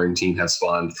during the quarantine have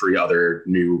spawned 3 other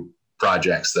new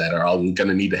projects that are all going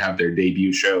to need to have their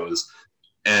debut shows.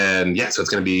 And so it's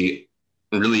going to be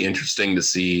really interesting to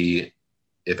see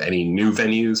if any new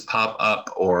venues pop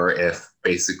up, or if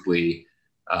basically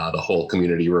the whole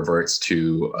community reverts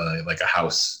to like a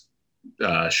house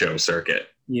show circuit.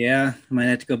 Yeah, I might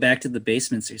have to go back to the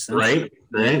basements or something.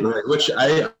 Right. Which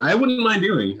I wouldn't mind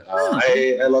doing.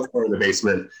 I love going to the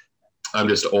basement. I'm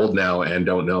just old now and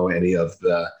don't know any of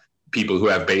the people who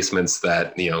have basements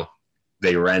that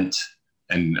they rent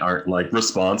and aren't like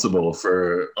responsible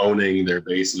for owning their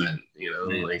basement.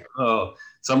 Like, oh,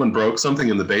 someone broke something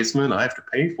in the basement, I have to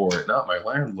pay for it, not my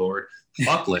landlord.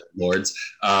 Fuck landlords.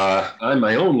 I'm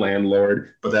my own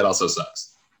landlord, but that also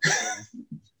sucks.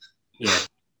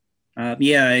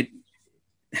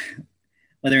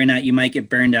 Whether or not you might get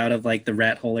burned out of like the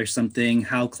rat hole or something,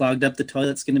 how clogged up the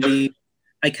toilet's going to be,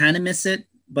 I kind of miss it,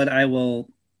 but I will.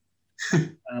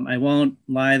 I won't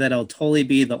lie that I'll totally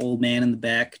be the old man in the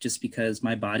back just because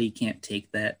my body can't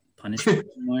take that punishment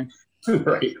anymore.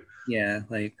 Right. Yeah,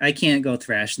 like I can't go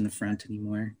thrash in the front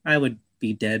anymore. I would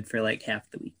be dead for like half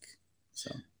the week. So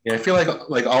yeah, I feel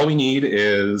like all we need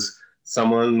is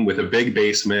someone with a big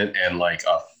basement and like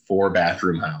a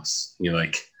 4-bathroom house.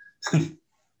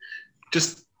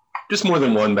 Just more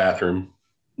than one bathroom.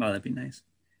 Oh, that'd be nice.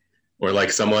 Or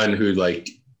like someone who like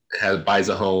buys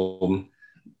a home,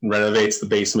 renovates the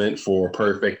basement for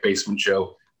perfect basement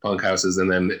show punk houses,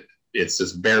 and then it's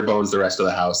just bare bones the rest of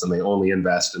the house, and they only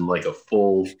invest in like a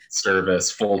full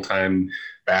service, full-time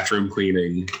bathroom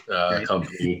cleaning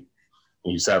company.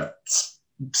 You just have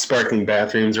sparkling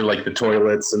bathrooms, or like the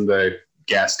toilets in the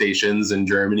gas stations in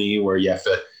Germany where you have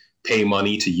to pay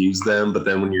money to use them, but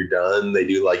then when you're done, they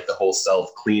do like the whole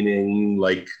self-cleaning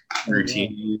like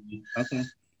routine. Okay.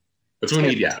 That's what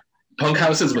we need, punk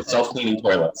houses with self-cleaning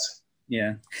toilets.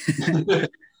 Yeah.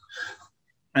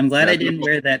 I'm glad I didn't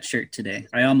wear that shirt today.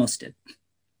 I almost did.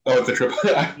 Oh, it's a triple.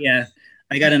 Yeah.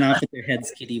 I got an Off With Their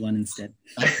Heads Kitty one instead.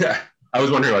 I was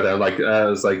wondering about that. I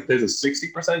was like, there's a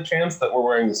 60% chance that we're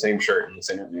wearing the same shirt in this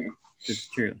interview. It's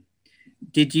true.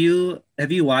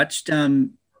 Have you watched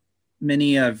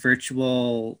many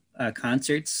virtual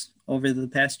concerts over the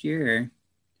past year?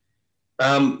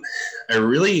 I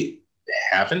really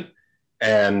haven't.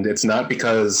 And it's not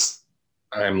because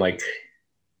I'm like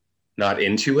not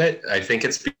into it. I think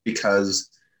it's because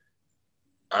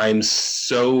I'm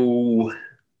so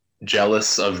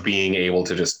jealous of being able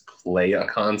to just play a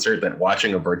concert that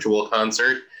watching a virtual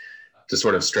concert just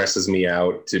sort of stresses me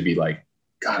out to be like,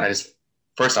 God,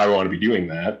 I want to be doing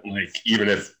that. Like, even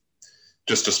if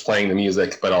just playing the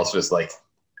music, but also just like,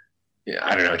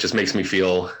 I don't know, it just makes me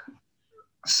feel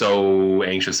so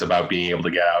anxious about being able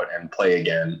to get out and play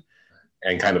again.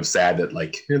 And kind of sad that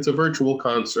like it's a virtual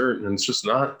concert and it's just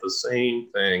not the same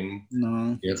thing.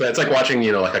 No, it's like watching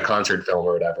like a concert film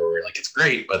or whatever, where like it's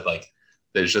great, but like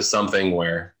there's just something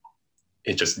where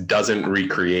it just doesn't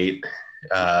recreate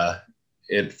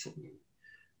it.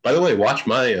 By the way, watch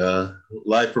my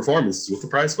live performances with the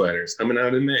Prize Fighters coming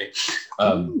out in May.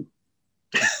 I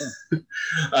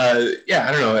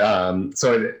don't know.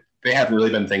 So they haven't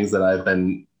really been things that I've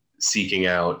been seeking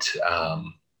out.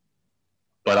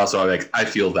 But also, like, I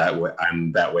feel that way.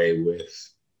 I'm that way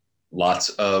with lots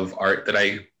of art that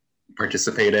I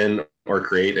participate in or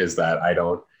create, is that I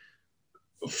don't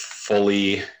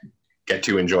fully get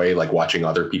to enjoy like watching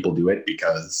other people do it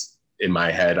because in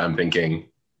my head, I'm thinking,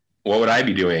 what would I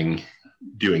be doing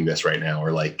this right now?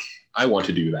 Or like, I want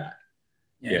to do that.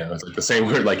 Yeah, it's like the same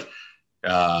word. Like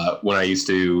when I used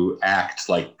to act,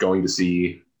 like going to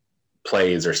see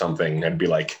plays or something, I'd be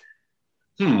like,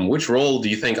 which role do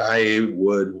you think I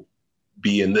would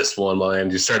be in this one?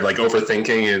 And you start like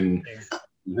overthinking, and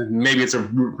maybe it's a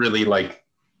really like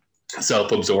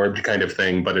self-absorbed kind of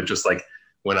thing, but it just like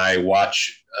when I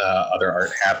watch other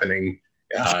art happening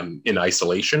in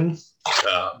isolation,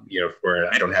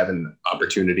 where I don't have an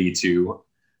opportunity to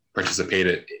participate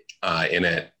in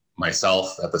it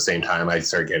myself, at the same time I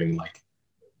start getting like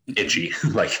itchy.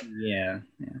 Like,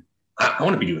 I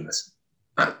want to be doing this.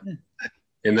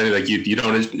 And then like you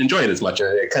don't enjoy it as much, and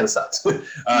it kind of sucks. But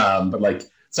like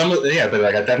but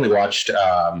like I definitely watched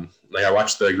I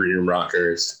watched the Green Room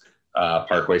Rockers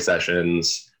Parkway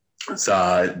sessions,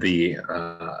 saw the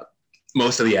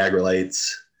most of the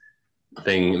Agrolites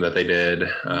thing that they did,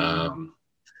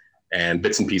 and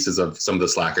bits and pieces of some of the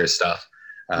Slackers stuff.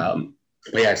 But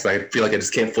yeah, so I feel like I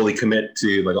just can't fully commit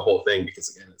to like a whole thing,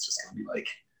 because again, it's just gonna be like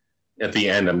at the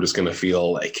end, I'm just gonna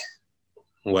feel like,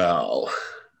 well,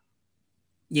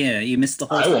 yeah, you missed the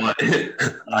whole I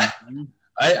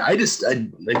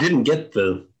didn't get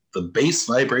the bass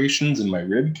vibrations in my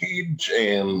rib cage,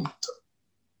 and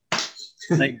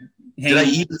like did I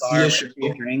eat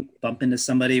a drink, bump into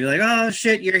somebody, be like, oh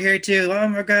shit, you're here too, oh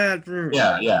my god.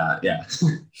 Yeah.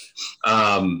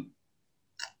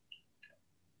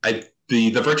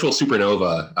 The virtual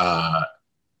Supernova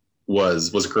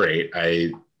was great.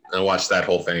 I watched that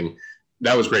whole thing.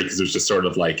 That was great because it was just sort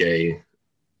of like a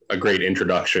great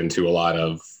introduction to a lot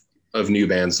of new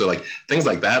bands. So like things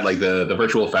like that, like the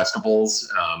virtual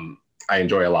festivals, I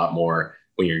enjoy a lot more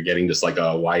when you're getting just like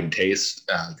a wide taste,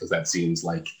 because that seems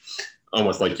like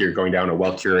almost like you're going down a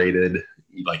well curated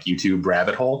like YouTube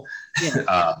rabbit hole.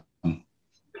 Yeah.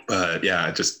 But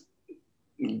yeah, just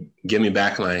give me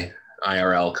back my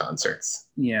IRL concerts.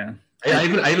 Yeah. I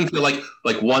even feel like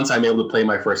once I'm able to play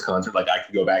my first concert, like I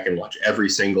could go back and watch every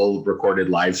single recorded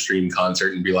live stream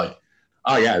concert and be like,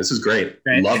 oh yeah, this is great.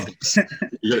 Right. Love this.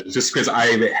 Just because I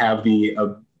have the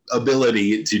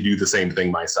ability to do the same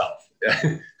thing myself.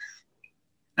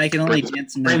 I can only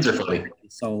dance friends are funny.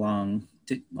 So long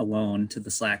alone to the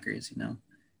Slackers, you know.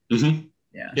 Mm-hmm.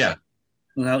 Yeah.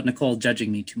 Without Nicole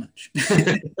judging me too much.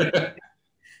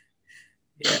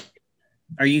 Yeah.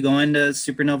 Are you going to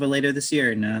Supernova later this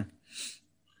year or no?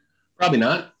 Probably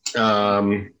not.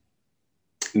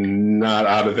 Not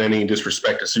out of any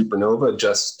disrespect to Supernova,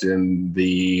 just in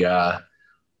the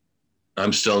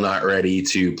I'm still not ready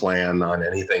to plan on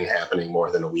anything happening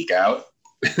more than a week out.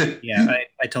 Yeah,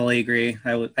 I totally agree.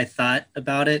 I thought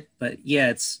about it, but yeah,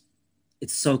 it's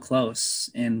so close,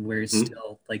 and we're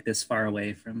still like this far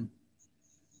away from,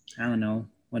 I don't know,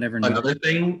 whatever. Another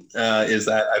thing is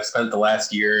that I've spent the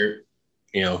last year,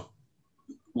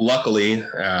 luckily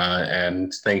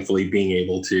and thankfully being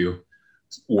able to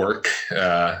work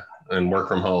and work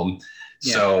from home.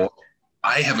 Yeah. So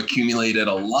I have accumulated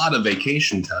a lot of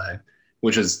vacation time,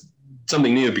 which is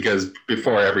something new, because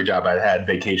before every job I had,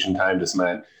 vacation time just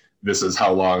meant this is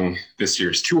how long this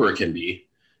year's tour can be.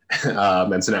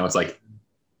 And so now it's like,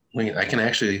 wait, I can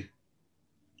actually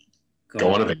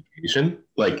go on a vacation?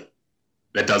 Like,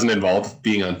 that doesn't involve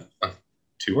being on a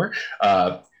tour?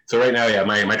 So right now, yeah,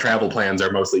 my travel plans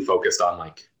are mostly focused on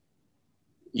like,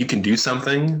 you can do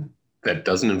something that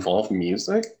doesn't involve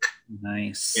music.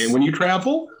 Nice. And when you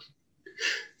travel.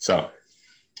 So.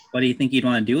 What do you think you'd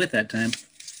want to do at that time?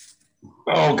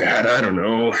 Oh God, I don't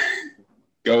know.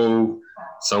 Go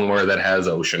somewhere that has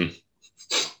ocean.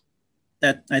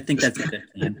 I think that's a good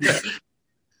plan.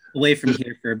 Away from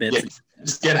here for a bit. Yeah,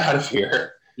 just get out of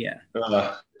here. Yeah.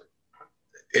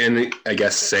 And I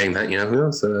guess saying that, who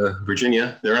knows?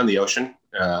 Virginia, they're on the ocean.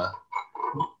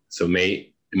 So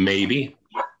maybe.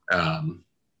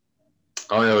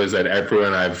 All I know is that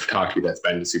everyone I've talked to that's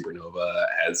been to Supernova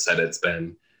has said it's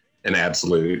been an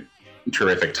absolute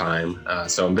terrific time.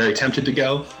 So I'm very tempted to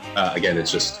go. Again, it's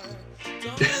just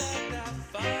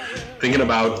thinking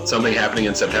about something happening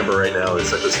in September right now is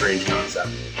such a strange concept.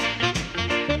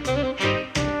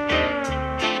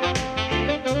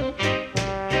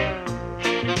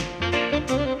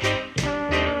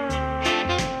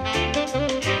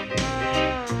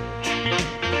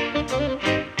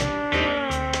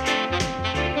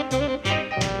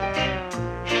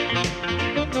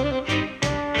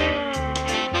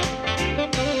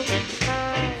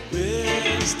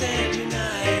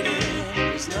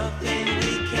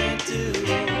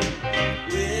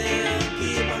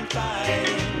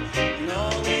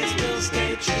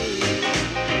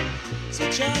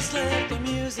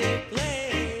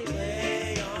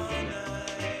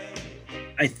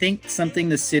 I think something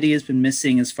the city has been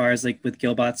missing as far as like with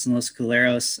Gilbots and Los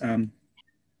Culeros,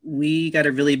 we got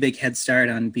a really big head start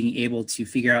on being able to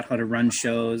figure out how to run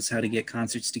shows, how to get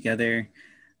concerts together,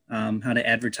 how to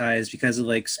advertise because of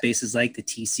like spaces like the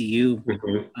TCU.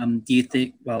 Do you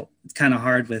think, well, it's kind of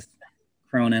hard with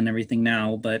Corona and everything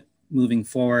now, but moving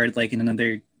forward, like in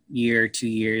another year, 2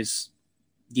 years,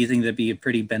 do you think that'd be a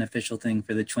pretty beneficial thing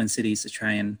for the Twin Cities to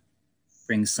try and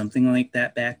bring something like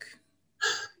that back?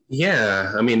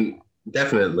 Yeah, I mean,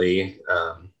 definitely.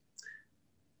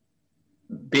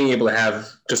 Being able to have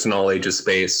just an all ages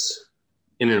space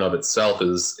in and of itself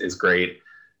is great,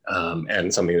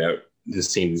 and something that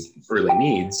this team really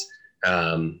needs.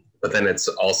 But then it's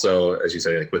also, as you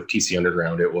say, like with TC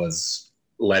Underground, it was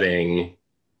letting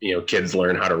kids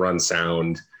learn how to run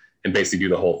sound and basically do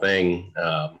the whole thing,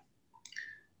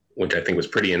 which I think was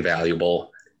pretty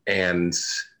invaluable. And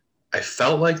I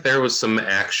felt like there was some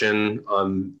action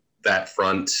on that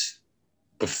front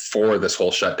before this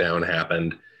whole shutdown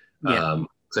happened. Yeah.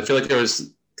 So I feel like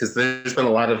there's been a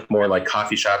lot of more like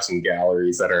coffee shops and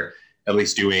galleries that are at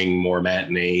least doing more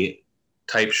matinee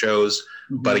type shows.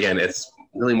 Mhm. But again, it's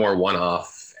really more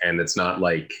one-off, and it's not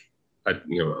like a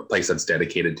place that's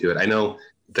dedicated to it. I know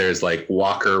there's like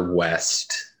Walker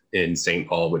West in St.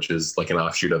 Paul, which is like an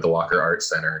offshoot of the Walker Art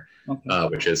Center, Okay.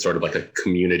 which is sort of like a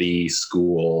community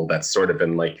school that's sort of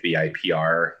been like the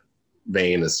IPR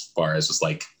vein as far as just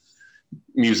like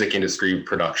music industry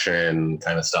production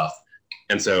kind of stuff.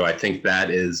 And so I think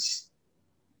that is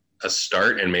a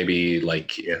start. And maybe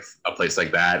like if a place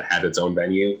like that had its own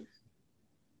venue,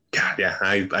 God, yeah,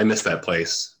 I miss that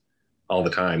place all the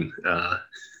time.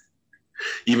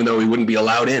 Even though we wouldn't be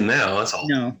allowed in now, that's all.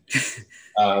 No.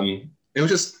 It was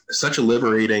just such a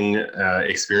liberating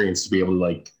experience to be able to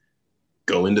like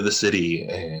go into the city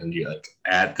and you're like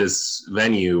at this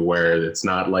venue where it's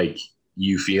not like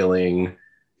you feeling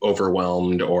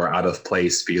overwhelmed or out of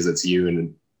place because it's you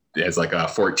and as like a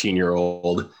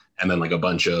 14-year-old and then like a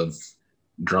bunch of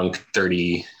drunk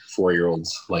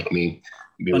 34-year-olds like me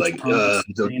be like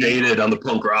so jaded on the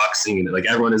punk rock scene. Like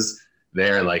everyone is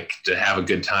there like to have a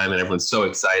good time and everyone's so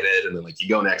excited, and then like you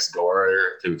go next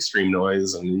door to Extreme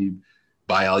Noise and you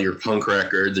buy all your punk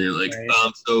records and you're like, Right.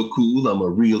 I'm so cool, I'm a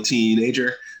real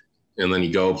teenager. And then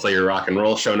you go play your rock and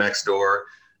roll show next door,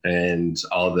 and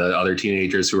all the other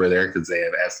teenagers who are there because they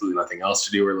have absolutely nothing else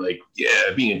to do are like,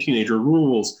 yeah, being a teenager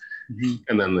rules. Mhm.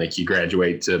 And then like you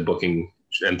graduate to booking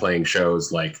and playing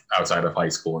shows like outside of high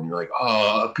school, and you're like,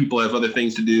 oh, people have other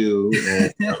things to do,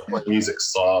 and playing music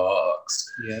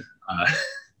sucks. Yeah.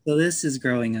 So this is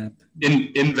growing up.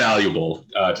 Invaluable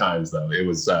times though. It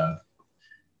was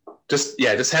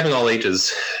just having all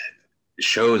ages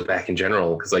shows back in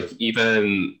general, because like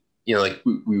even like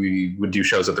we would do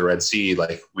shows at the Red Sea,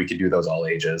 like we could do those all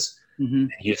ages. Mhm.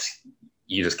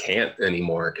 You just can't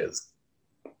anymore because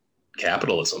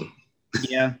capitalism.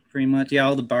 Yeah, pretty much. Yeah,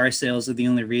 all the bar sales are the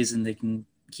only reason they can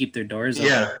keep their doors open.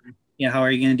 Yeah. Yeah, how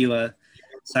are you going to do a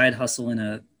side hustle in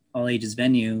a all ages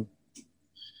venue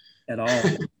at all?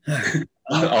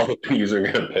 All the venues are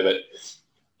going to pivot.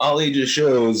 All ages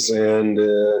shows, and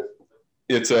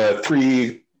it's a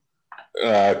 3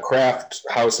 craft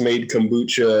house-made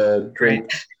kombucha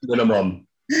drink minimum.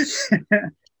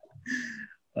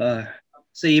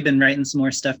 So you've been writing some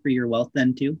more stuff for your wealth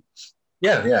then too?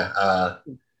 Yeah.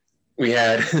 We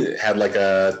had like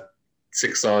a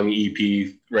 6-song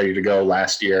EP ready to go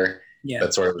last year. Yeah.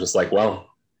 That sort of just like, well,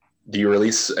 do you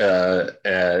release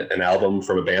an album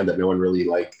from a band that no one really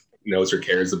like knows or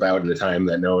cares about in a time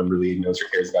that no one really knows or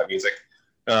cares about music?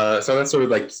 So that's sort of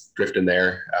like drifting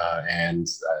there, and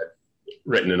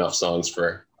written enough songs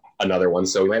for another one.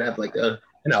 So we might have like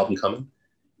an album coming.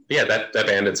 But yeah, that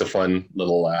band, it's a fun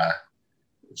little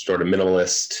sort of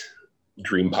minimalist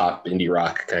dream pop indie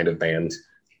rock kind of band.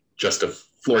 Just a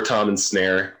floor tom and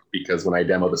snare, because when I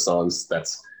demo the songs,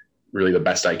 that's really the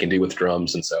best I can do with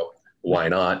drums, and so why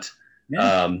not?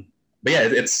 Yeah. But yeah,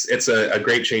 it's a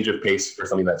great change of pace for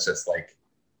something that's just like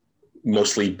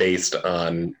mostly based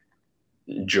on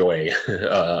joy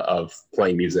of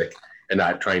playing music and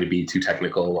not trying to be too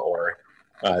technical or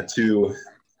too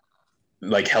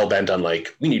like hell bent on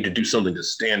like we need to do something to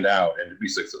stand out and be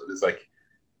successful. It's like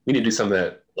we need to do something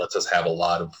that lets us have a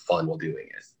lot of fun while doing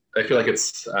it. I feel like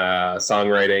it's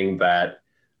songwriting that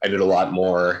I did a lot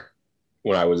more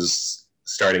when I was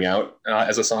starting out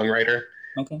as a songwriter.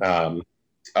 Okay.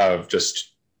 Of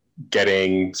just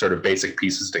getting sort of basic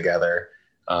pieces together,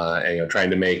 and trying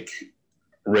to make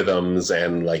rhythms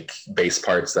and like bass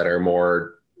parts that are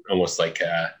more almost like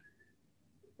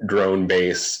drone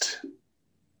based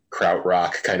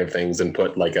krautrock kind of things, and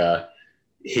put like a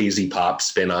hazy pop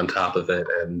spin on top of it,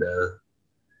 and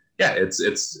yeah,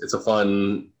 it's a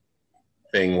fun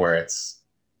thing where it's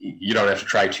you don't have to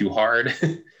try too hard,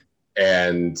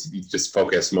 and you just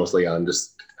focus mostly on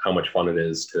just how much fun it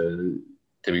is to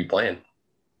be playing.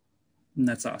 And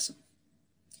that's awesome.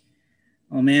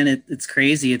 Oh man, it's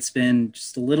crazy. It's been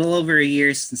just a little over a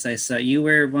year since I saw you.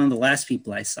 Were one of the last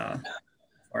people I saw.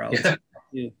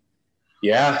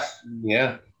 Yeah.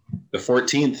 The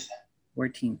 14th.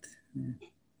 14th. Yeah.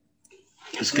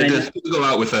 It's good to go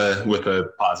out with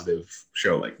a positive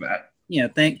show like that. Yeah,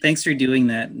 thanks for doing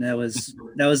that. That was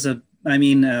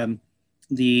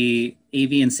the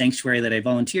AV and Sanctuary that I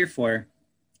volunteer for,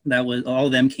 that was all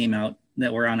of them came out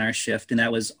that were on our shift, and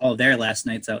that was all their last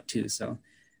nights out too. So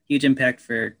huge impact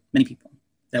for many people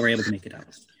that were able to make it out.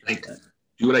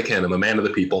 Do what I can. I'm a man of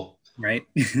the people. Right.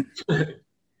 All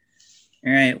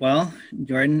right. Well,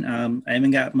 Jordan, I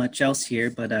haven't got much else here,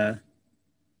 but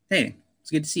hey,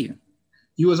 it's good to see you.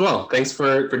 You as well. Thanks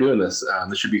for doing this.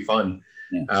 This should be fun.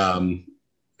 Yeah.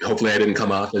 Hopefully I didn't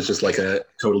come off as just like a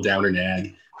total downer nag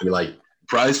and be like,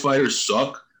 prize fighters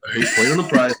suck. I hate playing on the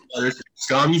prize fighters.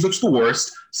 Ska music's the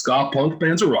worst. Ska punk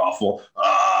bands are awful.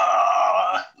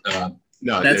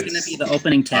 No, that's going to be the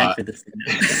opening tag for this thing.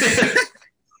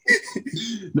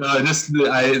 No,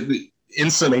 in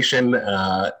summation,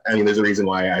 I mean, there's a reason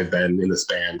why I've been in this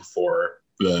band for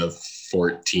the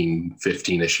 14,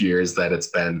 15-ish years that it's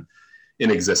been in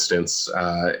existence,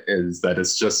 is that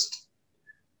it's just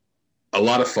a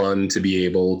lot of fun to be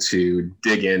able to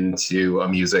dig into a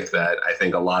music that I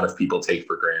think a lot of people take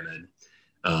for granted,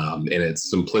 in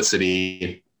its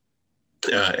simplicity,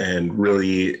 and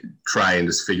really try and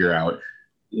just figure out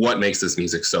what makes this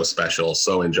music so special,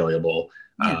 so enjoyable,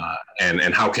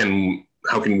 and how can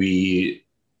we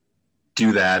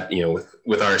do that, you know,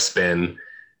 with our spin,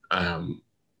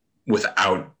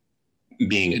 without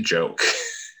being a joke.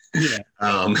 Yeah.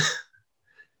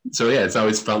 So yeah, it's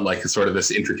always felt like sort of this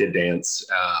intricate dance,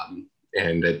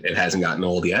 and it hasn't gotten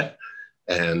old yet.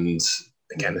 And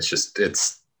again,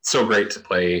 it's so great to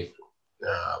play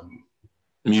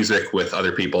music with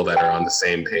other people that are on the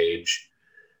same page,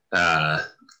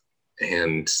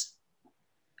 and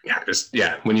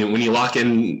when you lock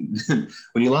in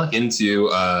into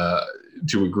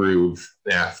to a groove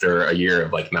after a year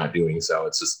of like not doing so,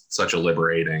 it's just such a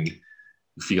liberating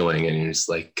feeling, and you're just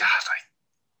like, God,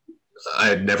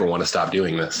 I never want to stop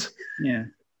doing this. Yeah,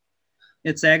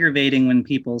 it's aggravating when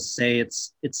people say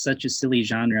it's such a silly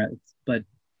genre, but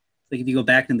like if you go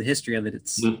back in the history of it,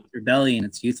 it's rebellion,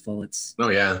 it's youthful, it's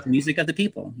the music of the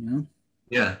people, you know.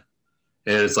 Yeah,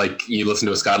 and it's like you listen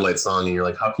to a Scotlight song and you're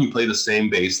like, how can you play the same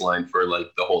bass line for like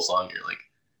the whole song? And you're like,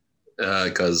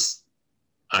 because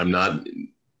I'm not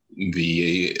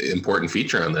the important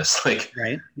feature on this. Like,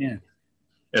 right? Yeah.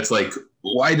 It's like,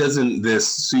 why doesn't this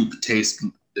soup taste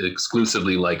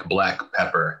exclusively like black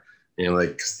pepper? And you're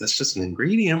like, that's just an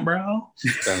ingredient, bro.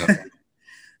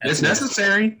 It's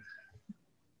necessary,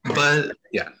 but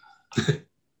yeah.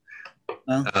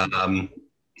 Well.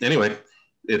 Anyway,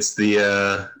 it's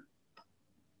been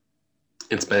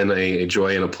a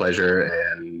joy and a pleasure,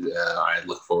 and I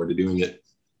look forward to doing it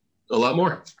a lot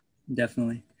more.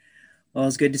 Definitely. Well,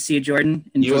 it's good to see you,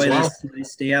 Jordan. Enjoy this.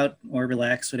 Stay out or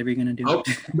relax, whatever you're going to do. Oh,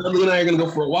 Dudley and I are going to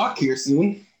go for a walk here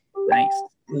soon. Nice.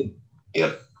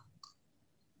 Yep.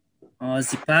 Oh,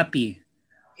 is he Papi?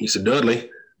 He said Dudley.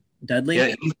 Dudley?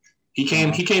 Yeah, he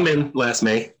came in last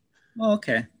May. Oh,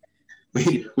 okay.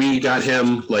 We got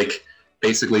him like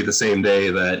basically the same day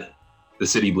that the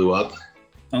city blew up.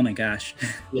 Oh my gosh.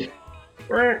 Yeah.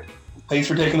 Thanks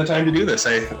for taking the time to do this.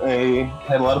 I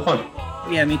had a lot of fun.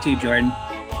 Yeah, me too, Jordan.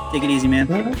 Take it easy, man.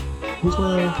 Bye.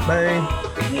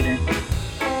 Later.